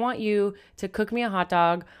 okay? I want you to cook me a hot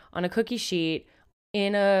dog on a cookie sheet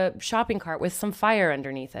in a shopping cart with some fire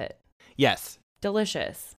underneath it. Yes.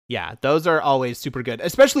 Delicious. Yeah, those are always super good,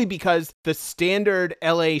 especially because the standard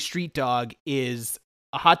LA street dog is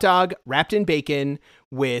a hot dog wrapped in bacon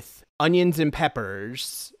with onions and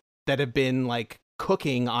peppers that have been like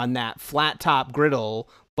cooking on that flat top griddle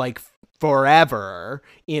like forever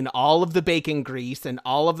in all of the bacon grease and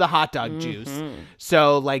all of the hot dog juice.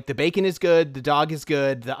 So like the bacon is good, the dog is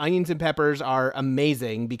good, the onions and peppers are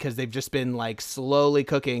amazing because they've just been like slowly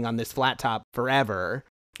cooking on this flat top forever.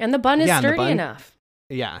 And the bun is sturdy enough.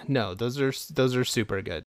 Yeah, no, those are super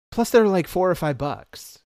good. Plus they're like $4 or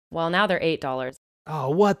 $5. Well, now they're $8.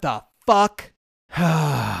 Oh, what the fuck?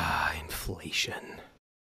 Inflation.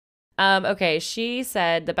 Okay, she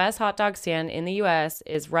said the best hot dog stand in the U.S.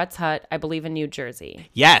 is Rutt's Hut, I believe in New Jersey.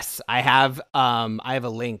 Yes, I have a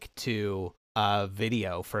link to a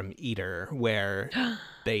video from Eater where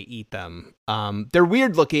they eat them. They're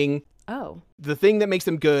weird looking. Oh. The thing that makes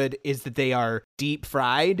them good is that they are deep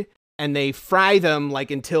fried and they fry them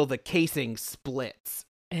like until the casing splits.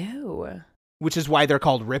 Ew. Which is why they're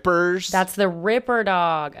called rippers. That's the ripper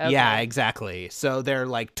dog. Okay. Yeah, exactly. So they're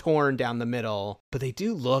like torn down the middle, but they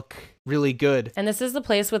do look really good. And this is the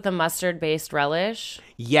place with the mustard-based relish?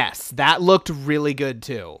 Yes, that looked really good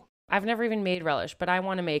too. I've never even made relish, but I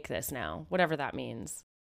want to make this now, whatever that means.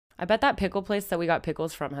 I bet that pickle place that we got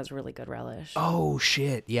pickles from has really good relish. Oh,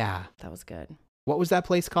 shit. Yeah. That was good. What was that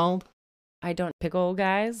place called? I don't pickle,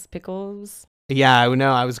 guys. Pickles. Yeah, I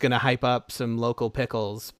know. I was going to hype up some local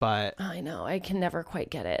pickles, but I know. I can never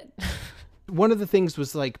quite get it. One of the things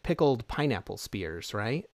was like pickled pineapple spears,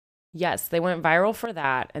 right? Yes, they went viral for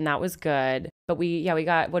that, and that was good. But we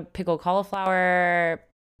got pickled cauliflower,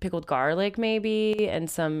 pickled garlic maybe, and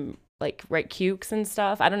some like cukes and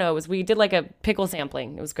stuff. I don't know. We did like a pickle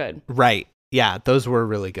sampling. It was good. Right. Yeah, those were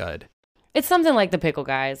really good. It's something like the Pickle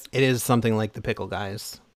Guys. It is something like the Pickle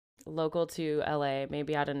Guys. Local to LA,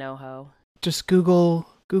 maybe out of NoHo. Just Google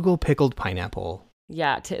pickled pineapple.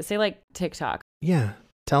 Yeah, say like TikTok. Yeah.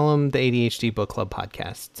 Tell them the ADHD Book Club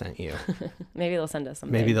podcast sent you. Maybe they'll send us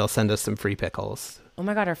something. Maybe they'll send us some free pickles. Oh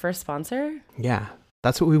my God, our first sponsor? Yeah.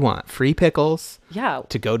 That's what we want. Free pickles. Yeah.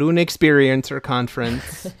 To go to an experience or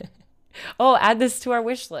conference. Oh, add this to our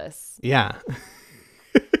wish list. Yeah.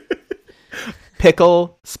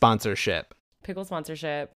 Pickle sponsorship. Pickle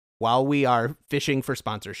sponsorship. While we are fishing for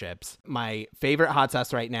sponsorships, my favorite hot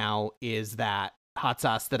sauce right now is that hot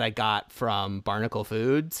sauce that I got from Barnacle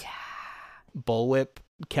Foods. Yeah. Bullwhip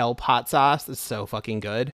kelp hot sauce is so fucking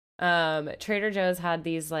good. Trader Joe's had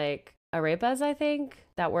these like arepas, I think,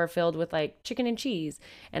 that were filled with like chicken and cheese.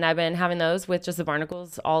 And I've been having those with just the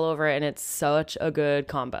barnacles all over it. And it's such a good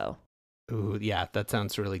combo. Ooh, yeah, that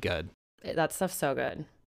sounds really good. That stuff's so good.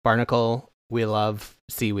 Barnacle, we love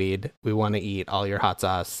seaweed. We want to eat all your hot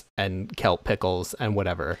sauce and kelp pickles and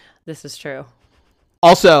whatever. This is true.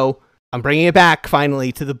 Also, I'm bringing it back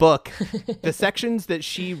finally to the book. The sections that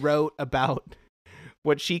she wrote about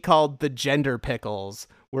what she called the gender pickles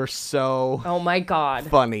were so oh my God,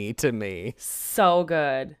 funny to me. So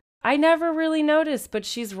good. I never really noticed, but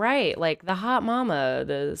she's right. Like the hot mama,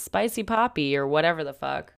 the spicy poppy, or whatever the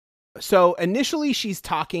fuck. So initially she's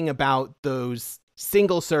talking about those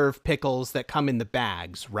single serve pickles that come in the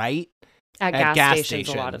bags, right? At gas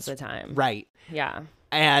stations a lot of the time. Right. Yeah.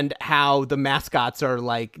 And how the mascots are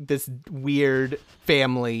like this weird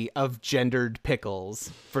family of gendered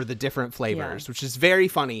pickles for the different flavors, which is very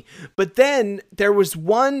funny. But then there was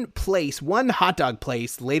one hot dog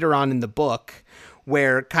place later on in the book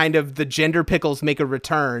where kind of the gender pickles make a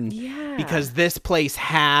return because this place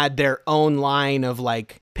had their own line of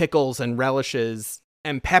like pickles and relishes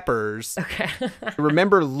and peppers. Okay. I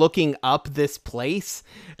remember looking up this place,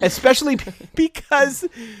 especially because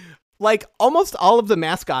like almost all of the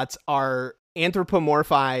mascots are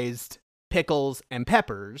anthropomorphized pickles and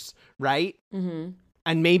peppers, right? Mm-hmm.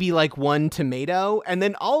 And maybe like one tomato. And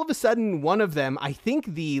then all of a sudden, one of them, I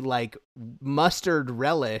think the like mustard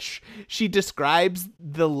relish, she describes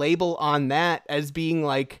the label on that as being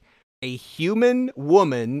like a human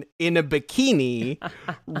woman in a bikini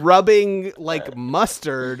rubbing like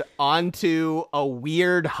mustard onto a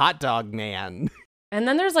weird hot dog man. And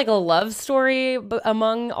then there's like a love story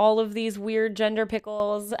among all of these weird gender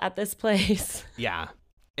pickles at this place. Yeah,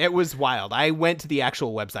 it was wild. I went to the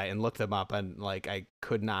actual website and looked them up and like I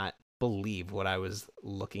could not believe what I was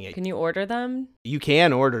looking at. Can you order them? You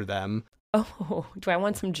can order them. Oh, do I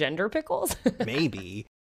want some gender pickles? Maybe.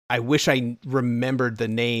 I wish I remembered the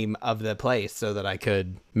name of the place so that I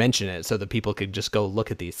could mention it so that people could just go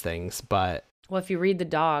look at these things. But well, if you read the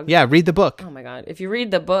dog. Yeah, read the book. Oh my God. If you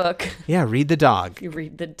read the book. Yeah, read the dog. You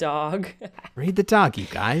read the dog. Read the dog, you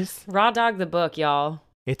guys. Raw Dog the book, y'all.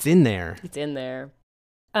 It's in there. It's in there.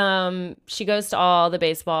 She goes to all the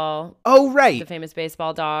baseball. Oh, right. The famous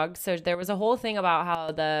baseball dog. So there was a whole thing about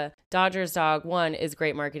how the Dodgers dog, one, is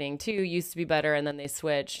great marketing. Two, used to be better and then they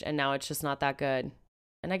switched and now it's just not that good.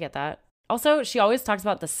 And I get that. Also, she always talks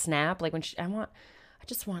about the snap. Like when I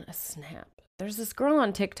just want a snap. There's this girl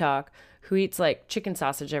on TikTok who eats like chicken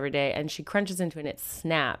sausage every day and she crunches into it and it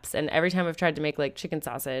snaps. And every time I've tried to make like chicken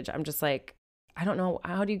sausage, I'm just like, I don't know.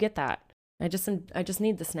 How do you get that? I just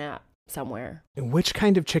need the snap somewhere. Which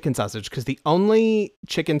kind of chicken sausage? Because the only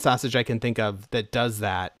chicken sausage I can think of that does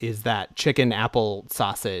that is that chicken apple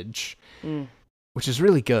sausage, which is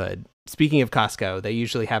really good. Speaking of Costco, they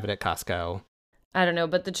usually have it at Costco. I don't know,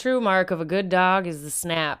 but the true mark of a good dog is the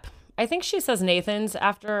snap. I think she says Nathan's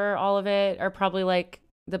after all of it are probably like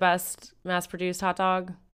the best mass-produced hot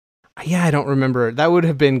dog. Yeah, I don't remember. That would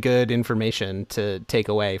have been good information to take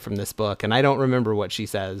away from this book. And I don't remember what she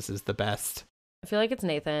says is the best. I feel like it's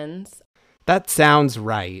Nathan's. That sounds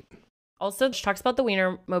right. Also, she talks about the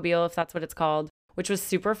Wienermobile, if that's what it's called, which was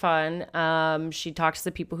super fun. She talks to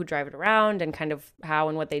the people who drive it around and kind of how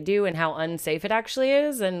and what they do and how unsafe it actually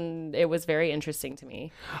is. And it was very interesting to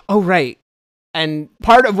me. Oh, right. And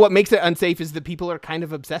part of what makes it unsafe is that people are kind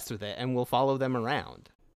of obsessed with it and will follow them around.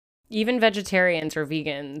 Even vegetarians or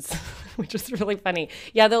vegans, which is really funny.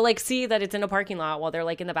 Yeah, they'll like see that it's in a parking lot while they're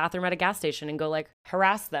like in the bathroom at a gas station and go like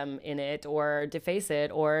harass them in it or deface it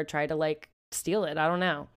or try to like steal it. I don't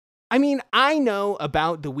know. I mean, I know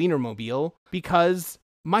about the Wienermobile because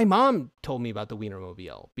my mom told me about the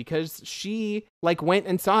Wienermobile because she like went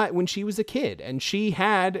and saw it when she was a kid and she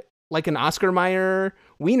had like an Oscar Mayer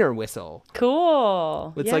wiener whistle.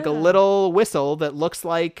 Cool. It's like a little whistle that looks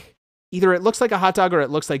like either it looks like a hot dog or it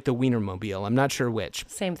looks like the Wienermobile. I'm not sure which.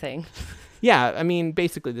 Same thing. Yeah, I mean,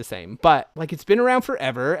 basically the same. But, like, it's been around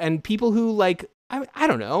forever, and people who, like, I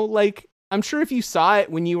don't know, like, I'm sure if you saw it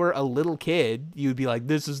when you were a little kid, you'd be like,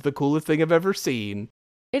 this is the coolest thing I've ever seen.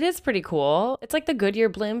 It is pretty cool. It's like the Goodyear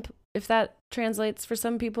blimp, if that translates for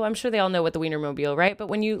some people. I'm sure they all know what the Wienermobile, right? But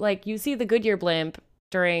when you see the Goodyear blimp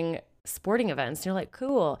during sporting events, and you're like,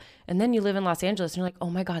 cool. And then you live in Los Angeles, and you're like, oh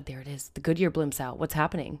my God, there it is. The Goodyear blimp's out. What's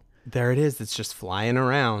happening? There it is. It's just flying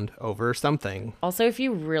around over something. Also, if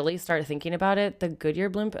you really start thinking about it, the Goodyear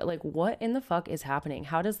blimp, like, what in the fuck is happening?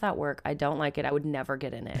 How does that work? I don't like it. I would never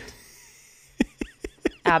get in it.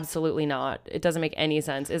 Absolutely not. It doesn't make any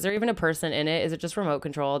sense. Is there even a person in it? Is it just remote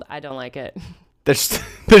controlled? I don't like it.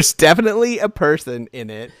 There's definitely a person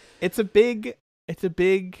in it. It's a big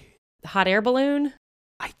hot air balloon?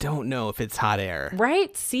 I don't know if it's hot air.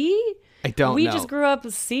 Right? See? I don't know. We just grew up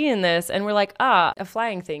seeing this and we're like, a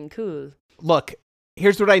flying thing, cool. Look,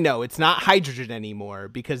 here's what I know. It's not hydrogen anymore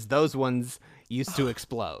because those ones used to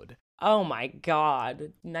explode. Oh my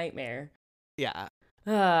God. Nightmare. Yeah.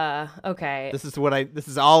 Okay. This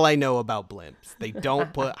is all I know about blimps. They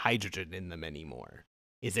don't put hydrogen in them anymore.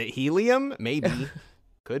 Is it helium? Maybe.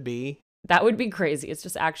 Could be. That would be crazy. It's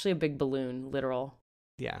just actually a big balloon, literal.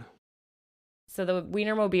 Yeah. So the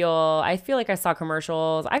Wienermobile, I feel like I saw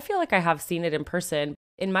commercials. I feel like I have seen it in person.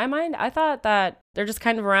 In my mind, I thought that they're just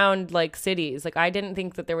kind of around like cities. Like I didn't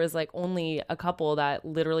think that there was like only a couple that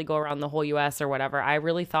literally go around the whole US or whatever. I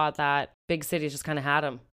really thought that big cities just kind of had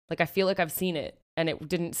them. Like I feel like I've seen it and it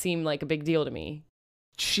didn't seem like a big deal to me.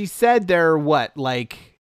 She said there are what,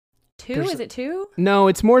 like 2? Is it 2? No,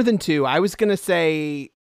 it's more than 2. I was going to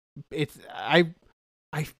say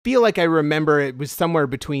I feel like I remember it was somewhere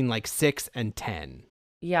between like 6 and 10.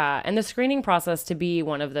 Yeah, and the screening process to be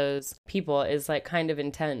one of those people is like kind of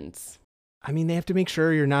intense. I mean, they have to make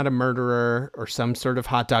sure you're not a murderer or some sort of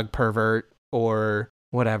hot dog pervert or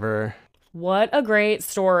whatever. What a great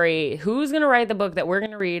story. Who's going to write the book that we're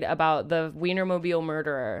going to read about the Wienermobile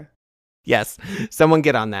murderer? Yes, someone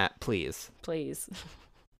get on that, please. Please.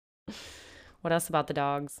 What else about the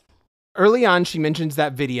dogs? Early on, she mentions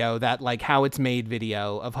that video, that like how it's made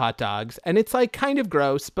video of hot dogs. And it's like kind of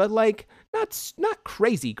gross, but like not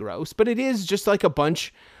crazy gross, but it is just like a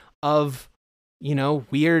bunch of, you know,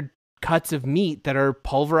 weird cuts of meat that are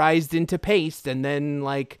pulverized into paste and then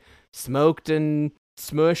like smoked and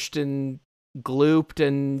smushed and glooped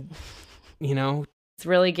and, you know. It's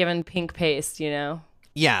really given pink paste, you know?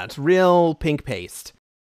 Yeah, it's real pink paste.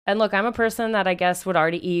 And look, I'm a person that I guess would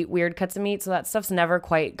already eat weird cuts of meat, so that stuff's never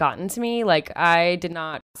quite gotten to me. Like, I did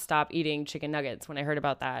not stop eating chicken nuggets when I heard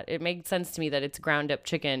about that. It made sense to me that it's ground up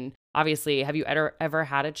chicken. Obviously, have you ever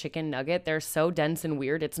had a chicken nugget? They're so dense and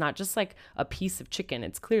weird. It's not just like a piece of chicken.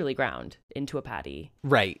 It's clearly ground into a patty.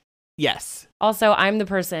 Right. Yes. Also, I'm the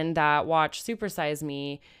person that watched Super Size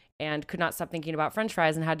Me and could not stop thinking about French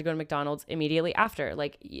fries and had to go to McDonald's immediately after.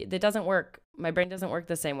 Like, it doesn't work. My brain doesn't work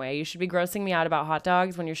the same way. You should be grossing me out about hot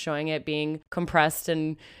dogs when you're showing it being compressed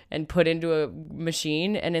and put into a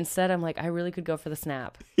machine. And instead, I'm like, I really could go for the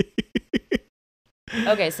snap.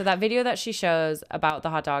 Okay, so that video that she shows about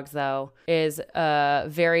the hot dogs, though, is a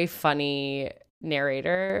very funny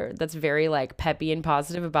narrator that's very, like, peppy and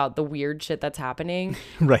positive about the weird shit that's happening.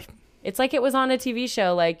 Right. It's like it was on a TV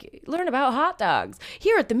show, like, learn about hot dogs.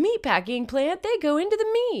 Here at the meatpacking plant, they go into the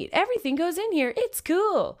meat. Everything goes in here. It's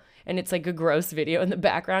cool. And it's like a gross video in the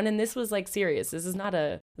background. And this was like serious. This was not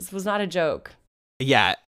a joke.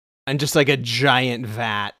 Yeah. And just like a giant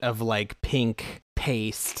vat of like pink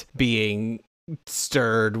paste being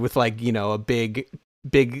stirred with like, you know, a big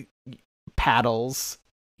paddles.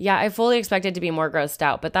 Yeah, I fully expected to be more grossed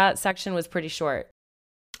out, but that section was pretty short.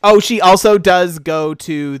 Oh, she also does go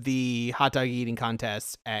to the hot dog eating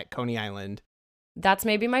contest at Coney Island. That's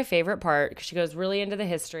maybe my favorite part because she goes really into the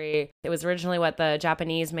history. It was originally what the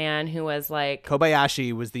Japanese man who was like...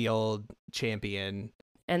 Kobayashi was the old champion.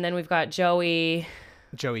 And then we've got Joey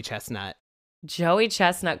Chestnut. Joey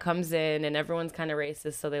Chestnut comes in and everyone's kind of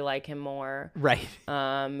racist, so they like him more. Right.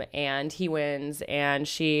 And he wins and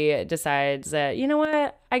she decides that, you know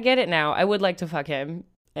what? I get it now. I would like to fuck him.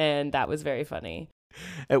 And that was very funny.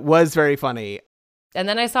 It was very funny. And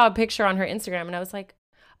then I saw a picture on her Instagram and I was like,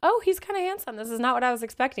 oh, he's kind of handsome. This is not what I was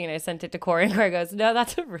expecting. And I sent it to Corey and Corey goes, no,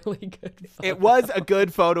 that's a really good photo. It was a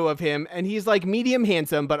good photo of him. And he's like medium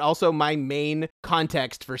handsome, but also my main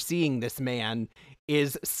context for seeing this man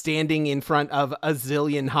is standing in front of a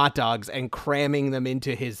zillion hot dogs and cramming them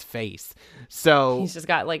into his face. So he's just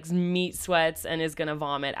got like meat sweats and is going to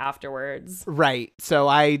vomit afterwards. Right. So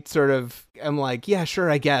I sort of am like, yeah, sure,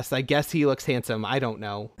 I guess he looks handsome. I don't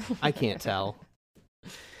know. I can't tell.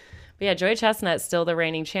 But yeah, Joey Chestnut's still the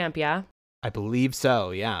reigning champ, yeah? I believe so,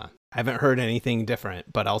 yeah. I haven't heard anything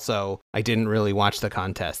different, but also I didn't really watch the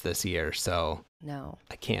contest this year, so No.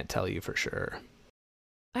 I can't tell you for sure.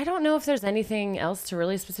 I don't know if there's anything else to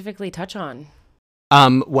really specifically touch on.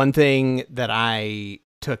 One thing that I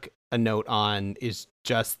took a note on is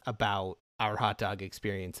just about our hot dog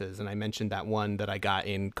experiences. And I mentioned that one that I got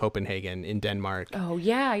in Copenhagen in Denmark. Oh,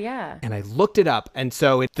 yeah. And I looked it up. And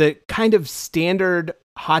so the kind of standard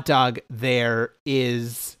hot dog there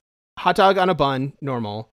is hot dog on a bun,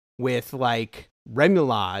 normal, with like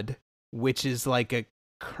remoulade, which is like a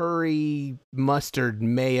curry, mustard,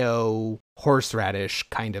 mayo, horseradish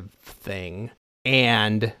kind of thing,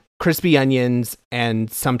 and crispy onions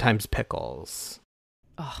and sometimes pickles.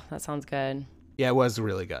 Oh, that sounds good. Yeah, it was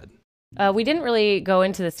really good. We didn't really go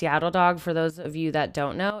into the Seattle dog. For those of you that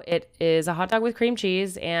don't know, it is a hot dog with cream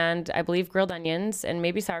cheese and I believe grilled onions and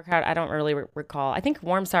maybe sauerkraut. I don't really recall. I think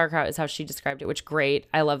warm sauerkraut is how she described it, which great.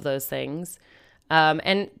 I love those things.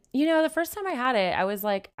 And you know, the first time I had it, I was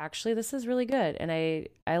like, actually, this is really good. And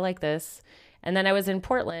I like this. And then I was in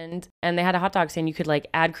Portland and they had a hot dog stand. You could like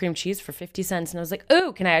add cream cheese for 50 cents. And I was like,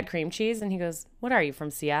 oh, can I add cream cheese? And he goes, what are you,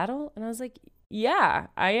 from Seattle? And I was like, yeah,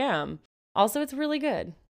 I am. Also, it's really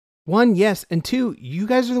good. One, yes. And two, you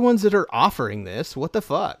guys are the ones that are offering this. What the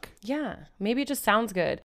fuck? Yeah, maybe it just sounds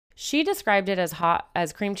good. She described it as hot,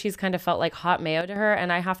 as cream cheese kind of felt like hot mayo to her.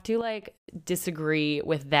 And I have to like disagree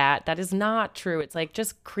with that. That is not true. It's like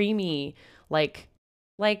just creamy, like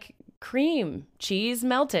cream cheese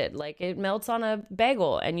melted. Like it melts on a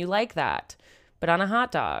bagel and you like that. But on a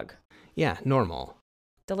hot dog. Yeah, normal.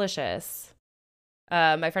 Delicious.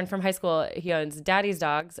 My friend from high school, he owns Daddy's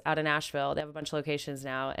Dogs out in Nashville. They have a bunch of locations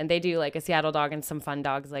now, and they do like a Seattle dog and some fun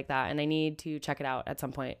dogs like that. And I need to check it out at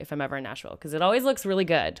some point if I'm ever in Nashville because it always looks really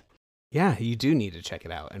good. Yeah, you do need to check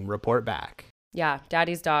it out and report back. Yeah,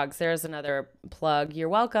 Daddy's Dogs. There's another plug. You're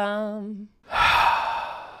welcome.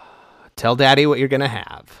 Tell Daddy what you're going to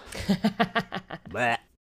have. Blech.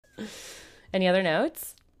 Any other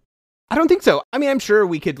notes? I don't think so. I mean, I'm sure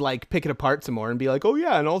we could like pick it apart some more and be like, oh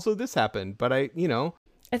yeah, and also this happened. But I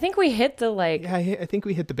think we hit the like. Yeah, I think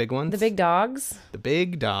we hit the big ones. The big dogs. The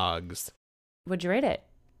big dogs. Would you rate it?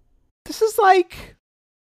 This is like,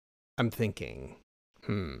 I'm thinking,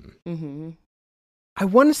 I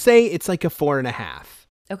want to say it's like a 4.5.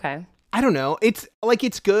 Okay. I don't know. It's like,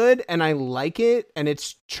 it's good and I like it and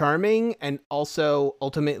it's charming. And also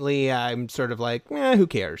ultimately I'm sort of like, who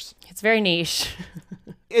cares? It's very niche.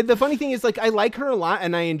 The funny thing is like, I like her a lot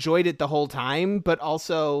and I enjoyed it the whole time, but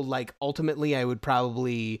also like ultimately I would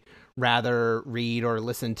probably rather read or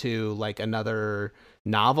listen to like another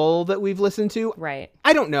novel that we've listened to. Right.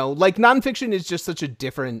 I don't know. Like nonfiction is just such a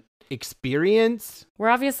different experience. We're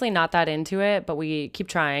obviously not that into it, but we keep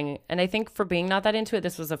trying. And I think for being not that into it,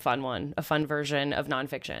 this was a fun one, a fun version of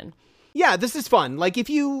nonfiction. Yeah, this is fun. Like if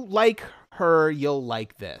you like her, you'll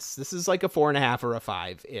like this. This is like a 4.5 or a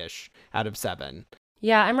 5-ish out of 7.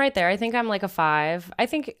 Yeah, I'm right there. I think I'm like a 5. I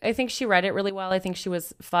think she read it really well. I think she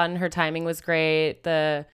was fun. Her timing was great.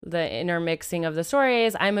 The intermixing of the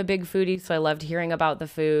stories. I'm a big foodie, so I loved hearing about the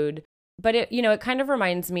food. But it kind of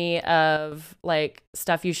reminds me of like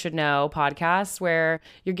Stuff You Should Know podcasts where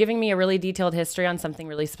you're giving me a really detailed history on something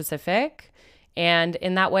really specific. And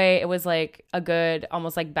in that way, it was like a good,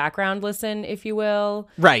 almost like background listen, if you will.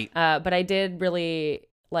 Right. But I did really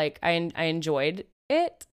like, I enjoyed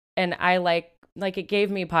it. And I like it gave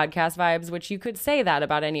me podcast vibes, which you could say that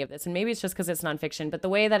about any of this. And maybe it's just because it's nonfiction, but the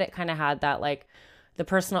way that it kind of had that, like the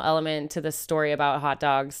personal element to the story about hot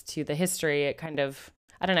dogs, to the history, it kind of,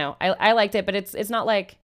 I don't know. I liked it, but it's not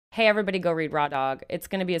like, hey, everybody go read Raw Dog. It's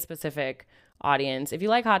going to be a specific audience. If you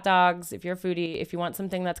like hot dogs, if you're a foodie, if you want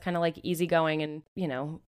something that's kind of like easygoing and,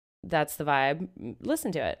 that's the vibe,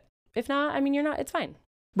 listen to it. If not, I mean, you're not, it's fine.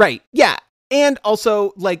 Right. Yeah. And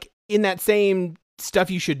also like in that same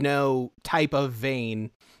Stuff You Should Know type of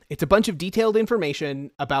vein, it's a bunch of detailed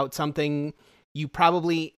information about something you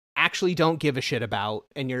probably actually don't give a shit about.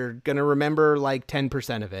 And you're going to remember like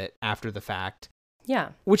 10% of it after the fact. Yeah.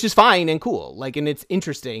 Which is fine and cool. Like, and it's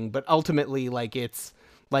interesting, but ultimately like it's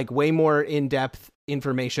like way more in-depth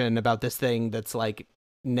information about this thing that's like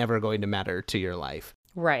never going to matter to your life.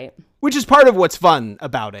 Right. Which is part of what's fun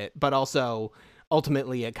about it, but also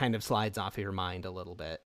ultimately it kind of slides off your mind a little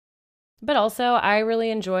bit. But also I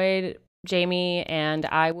really enjoyed Jamie, and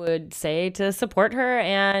I would say to support her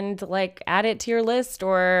and like add it to your list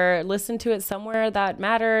or listen to it somewhere that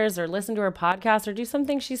matters or listen to her podcast or do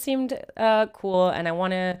something. She seemed cool and I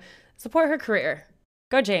want to support her career.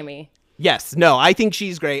 Go Jamie. Yes, no, I think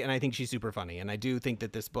she's great and I think she's super funny. And I do think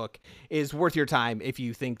that this book is worth your time if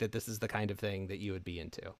you think that this is the kind of thing that you would be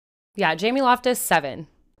into. Yeah, Jamie Loftus, 7.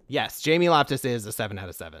 Yes, Jamie Loftus is a 7 out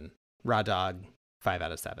of 7. Raw dog, 5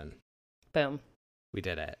 out of 7. Boom. We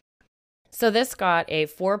did it. So this got a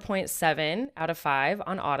 4.7 out of 5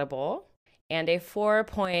 on Audible and a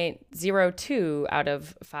 4.02 out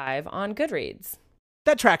of 5 on Goodreads.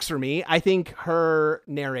 That tracks for me. I think her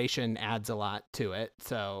narration adds a lot to it.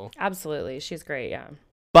 So Absolutely. She's great. Yeah.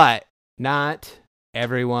 But not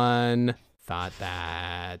everyone thought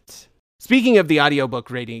that. Speaking of the audiobook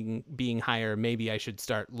rating being higher, maybe I should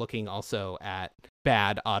start looking also at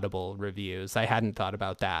bad Audible reviews. I hadn't thought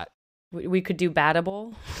about that. We could do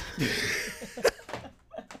Battable.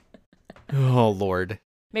 Oh, Lord.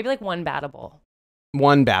 Maybe like one Battable.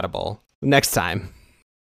 One Battable. Next time.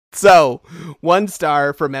 So, 1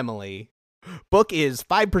 star from Emily. Book is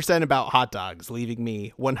 5% about hot dogs, leaving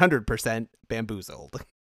me 100% bamboozled.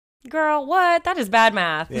 Girl, what? That is bad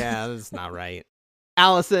math. Yeah, that's not right.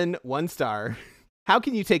 Allison, 1 star. How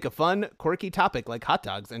can you take a fun, quirky topic like hot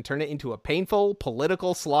dogs and turn it into a painful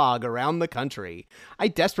political slog around the country? I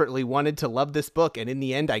desperately wanted to love this book, and in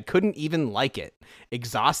the end, I couldn't even like it.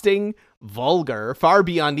 Exhausting, vulgar, far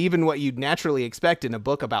beyond even what you'd naturally expect in a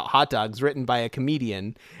book about hot dogs written by a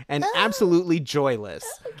comedian, and absolutely joyless.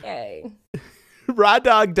 Okay. Raw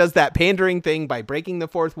Dog does that pandering thing by breaking the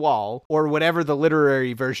fourth wall, or whatever the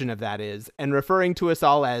literary version of that is, and referring to us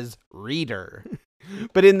all as reader.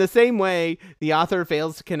 But in the same way, the author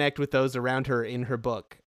fails to connect with those around her in her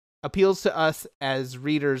book. Appeals to us as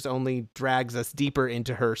readers only drags us deeper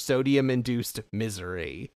into her sodium-induced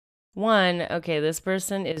misery. One, okay, this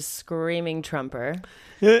person is screaming Trumper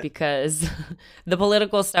because the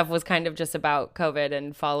political stuff was kind of just about COVID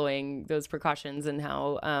and following those precautions and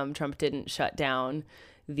how Trump didn't shut down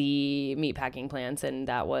the meatpacking plants, and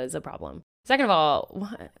that was a problem. Second of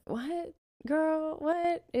all, what? Girl,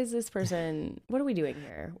 what is this person? What are we doing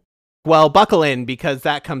here? Well, buckle in, because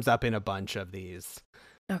that comes up in a bunch of these.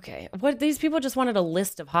 Okay. What? These people just wanted a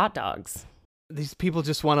list of hot dogs. These people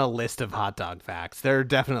just want a list of hot dog facts. There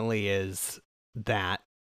definitely is that.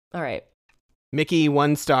 All right. Mickey,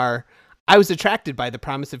 1 star. I was attracted by the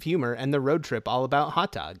promise of humor and the road trip all about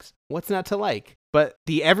hot dogs. What's not to like? But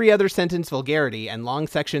the every other sentence vulgarity and long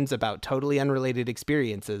sections about totally unrelated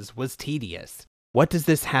experiences was tedious. What does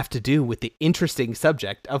this have to do with the interesting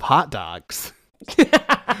subject of hot dogs?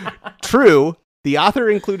 True, the author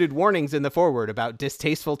included warnings in the foreword about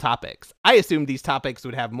distasteful topics. I assumed these topics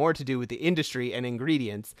would have more to do with the industry and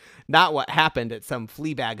ingredients, not what happened at some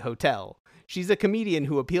Fleabag hotel. She's a comedian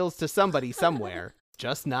who appeals to somebody somewhere,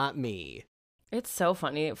 just not me. It's so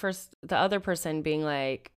funny. First, the other person being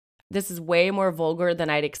like, this is way more vulgar than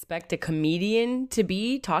I'd expect a comedian to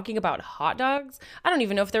be talking about hot dogs. I don't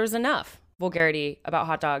even know if there was enough vulgarity about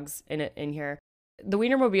hot dogs in here. The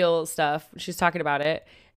Wienermobile stuff, she's talking about it,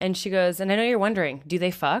 and she goes, and I know you're wondering, do they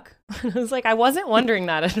fuck? I was like, I wasn't wondering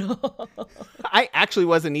that at all. I actually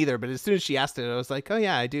wasn't either, but as soon as she asked it, I was like, oh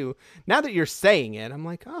yeah, I do. Now that you're saying it, I'm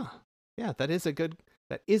like, oh yeah, that is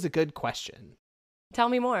a good question. Tell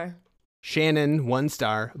me more. Shannon, 1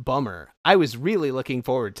 star, bummer. I was really looking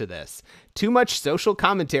forward to this. Too much social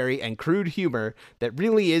commentary and crude humor that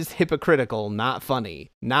really is hypocritical, not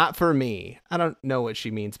funny. Not for me. I don't know what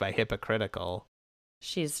she means by hypocritical.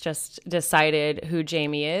 She's just decided who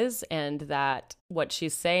Jamie is and that what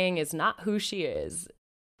she's saying is not who she is.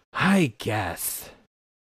 I guess.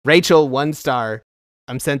 Rachel, 1 star.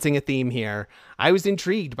 I'm sensing a theme here. I was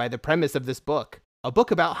intrigued by the premise of this book. A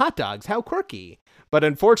book about hot dogs, how quirky. But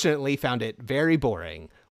unfortunately found it very boring.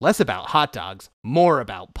 Less about hot dogs, more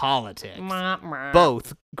about politics.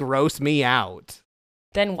 Both gross me out.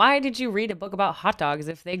 Then why did you read a book about hot dogs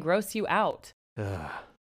if they gross you out?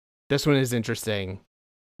 This one is interesting.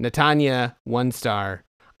 Natanya, 1 star.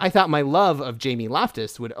 I thought my love of Jamie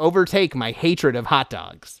Loftus would overtake my hatred of hot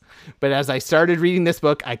dogs. But as I started reading this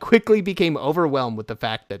book, I quickly became overwhelmed with the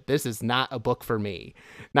fact that this is not a book for me.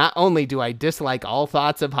 Not only do I dislike all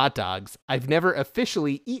thoughts of hot dogs, I've never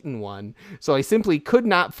officially eaten one, so I simply could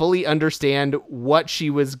not fully understand what she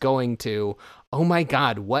was going to. Oh my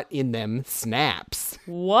God, what in them snaps?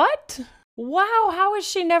 What? Wow, how has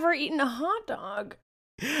she never eaten a hot dog?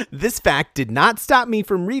 This fact did not stop me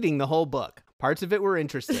from reading the whole book. Parts of it were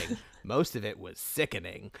interesting. Most of it was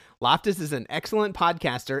sickening. Loftus is an excellent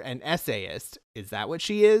podcaster and essayist. Is that what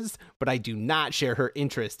she is? But I do not share her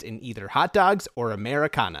interest in either hot dogs or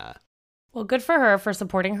Americana. Well, good for her for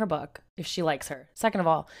supporting her book, if she likes her. Second of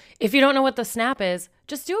all, if you don't know what the snap is,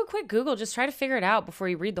 just do a quick Google. Just try to figure it out before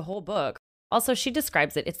you read the whole book. Also, she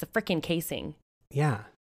describes it. It's the freaking casing. Yeah.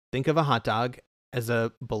 Think of a hot dog as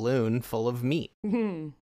a balloon full of meat.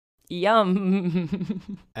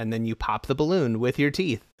 Yum. And then you pop the balloon with your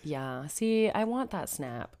teeth. Yeah. See, I want that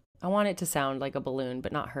snap. I want it to sound like a balloon,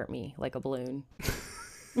 but not hurt me like a balloon.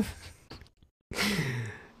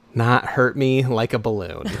 Not hurt me like a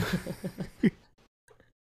balloon.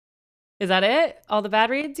 Is that it? All the bad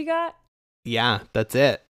reads you got? Yeah, that's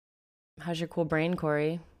it. How's your cool brain,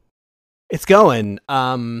 Corey? It's going.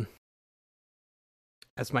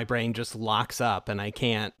 As my brain just locks up and I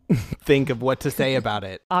can't think of what to say about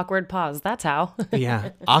it. Awkward pause. That's how. Yeah.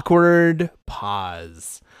 Awkward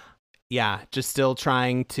pause. Yeah. Just still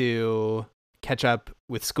trying to catch up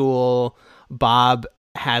with school. Bob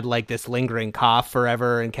had like this lingering cough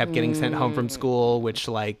forever and kept getting sent home from school, which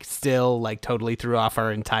like still like totally threw off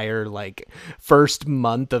our entire like first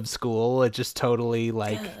month of school. It just totally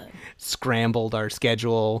like scrambled our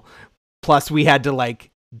schedule. Plus we had to like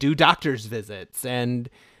do doctor's visits and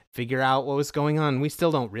figure out what was going on. We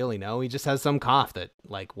still don't really know. He just has some cough that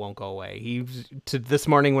like won't go away. This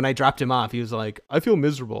morning when I dropped him off, he was like, I feel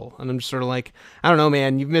miserable. And I'm just sort of like, I don't know,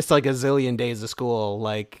 man, you've missed like a zillion days of school.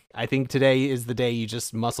 Like, I think today is the day you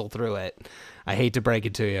just muscle through it. I hate to break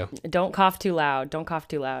it to you. Don't cough too loud. Don't cough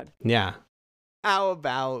too loud. Yeah. How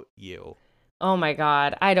about you? Oh my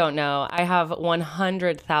God. I don't know. I have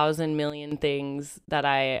 100,000 million things that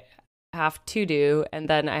I have to do, and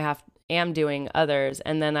then am doing others,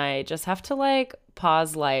 and then I just have to like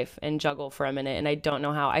pause life and juggle for a minute, and I don't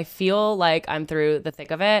know how. I feel like I'm through the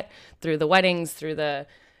thick of it, through the weddings, through the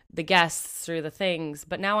guests, through the things,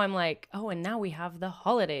 but now I'm like, oh, and now we have the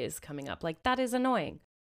holidays coming up. Like, that is annoying.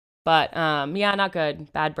 But yeah, not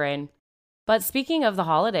good. Bad brain. But speaking of the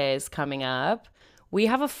holidays coming up, we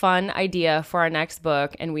have a fun idea for our next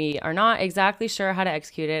book, and we are not exactly sure how to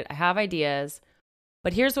execute it. I have ideas.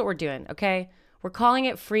 But here's what we're doing, okay? We're calling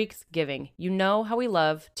it Freaksgiving. You know how we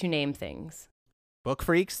love to name things.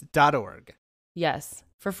 Bookfreaks.org. Yes.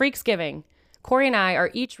 For Freaksgiving, Corey and I are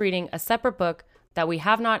each reading a separate book that we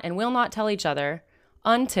have not and will not tell each other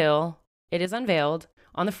until it is unveiled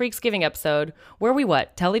on the Freaksgiving episode, where we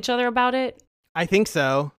what? Tell each other about it? I think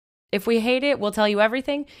so. If we hate it, we'll tell you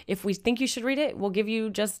everything. If we think you should read it, we'll give you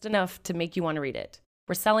just enough to make you want to read it.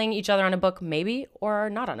 We're selling each other on a book, maybe, or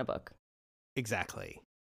not on a book. Exactly.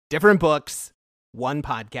 Different books, one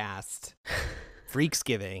podcast,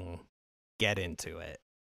 Freaksgiving. Get into it.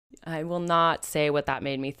 I will not say what that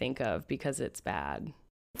made me think of because it's bad.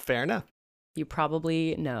 Fair enough. You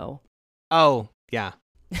probably know. Oh, yeah.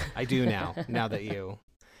 I do now. Now that you.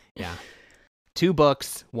 Yeah. 2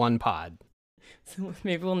 books, 1 pod. So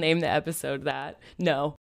maybe we'll name the episode that.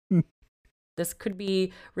 No. This could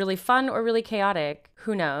be really fun or really chaotic.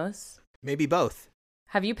 Who knows? Maybe both.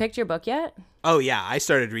 Have you picked your book yet? Oh, yeah. I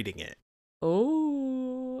started reading it.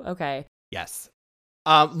 Oh, okay. Yes.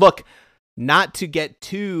 Look, not to get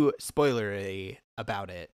too spoilery about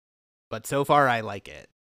it, but so far I like it.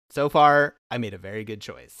 So far, I made a very good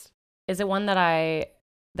choice. Is it one that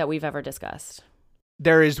we've ever discussed?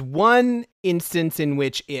 There is one instance in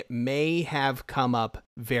which it may have come up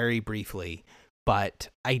very briefly, but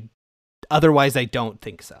otherwise I don't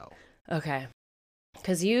think so. Okay.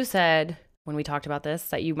 Because you said when we talked about this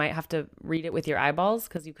that you might have to read it with your eyeballs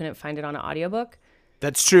because you couldn't find it on an audiobook.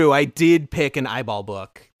 That's true. I did pick an eyeball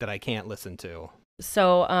book that I can't listen to.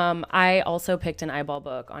 So I also picked an eyeball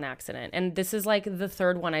book on accident. And this is like the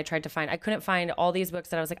third one I tried to find. I couldn't find all these books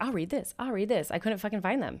that I was like, I'll read this. I'll read this. I couldn't fucking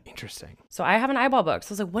find them. Interesting. So I have an eyeball book. So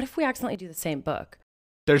I was like, what if we accidentally do the same book?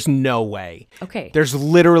 There's no way. Okay. There's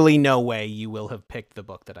literally no way you will have picked the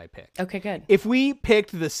book that I picked. Okay, good. If we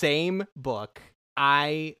picked the same book,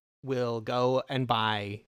 I will go and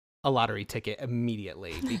buy a lottery ticket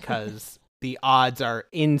immediately because the odds are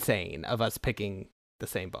insane of us picking the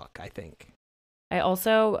same book, I think. I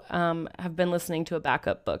also have been listening to a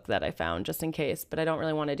backup book that I found just in case, but I don't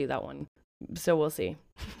really want to do that one. So we'll see.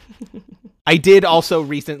 I did also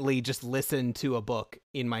recently just listen to a book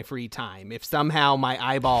in my free time. If somehow my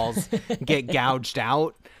eyeballs get gouged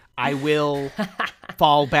out, I will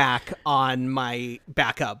fall back on my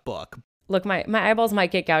backup book. Look, my eyeballs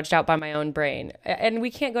might get gouged out by my own brain. And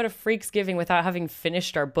we can't go to Freaksgiving without having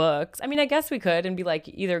finished our books. I mean, I guess we could and be like,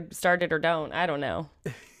 either start it or don't. I don't know.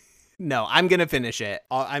 No, I'm going to finish it.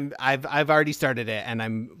 I've already started it and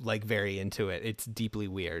I'm like very into it. It's deeply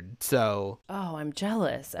weird. So. Oh, I'm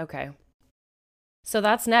jealous. Okay. So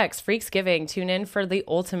that's next. Freaksgiving. Tune in for the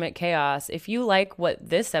ultimate chaos. If you like what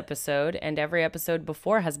this episode and every episode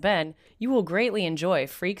before has been, you will greatly enjoy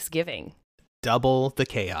Freaksgiving. Double the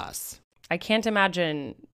chaos. I can't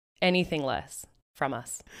imagine anything less from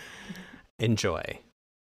us. Enjoy.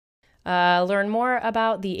 Learn more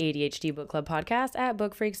about the ADHD Book Club podcast at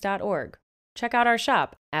bookfreaks.org. Check out our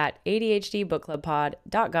shop at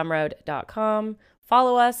adhdbookclubpod.gumroad.com.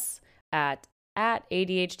 Follow us at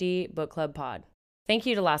ADHD Book Club Pod. Thank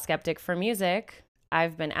you to Last Skeptic for music.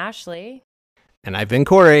 I've been Ashley. And I've been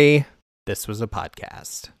Corey. This was a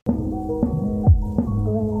podcast.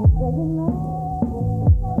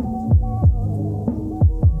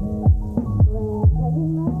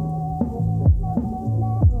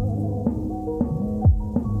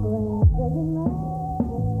 Taking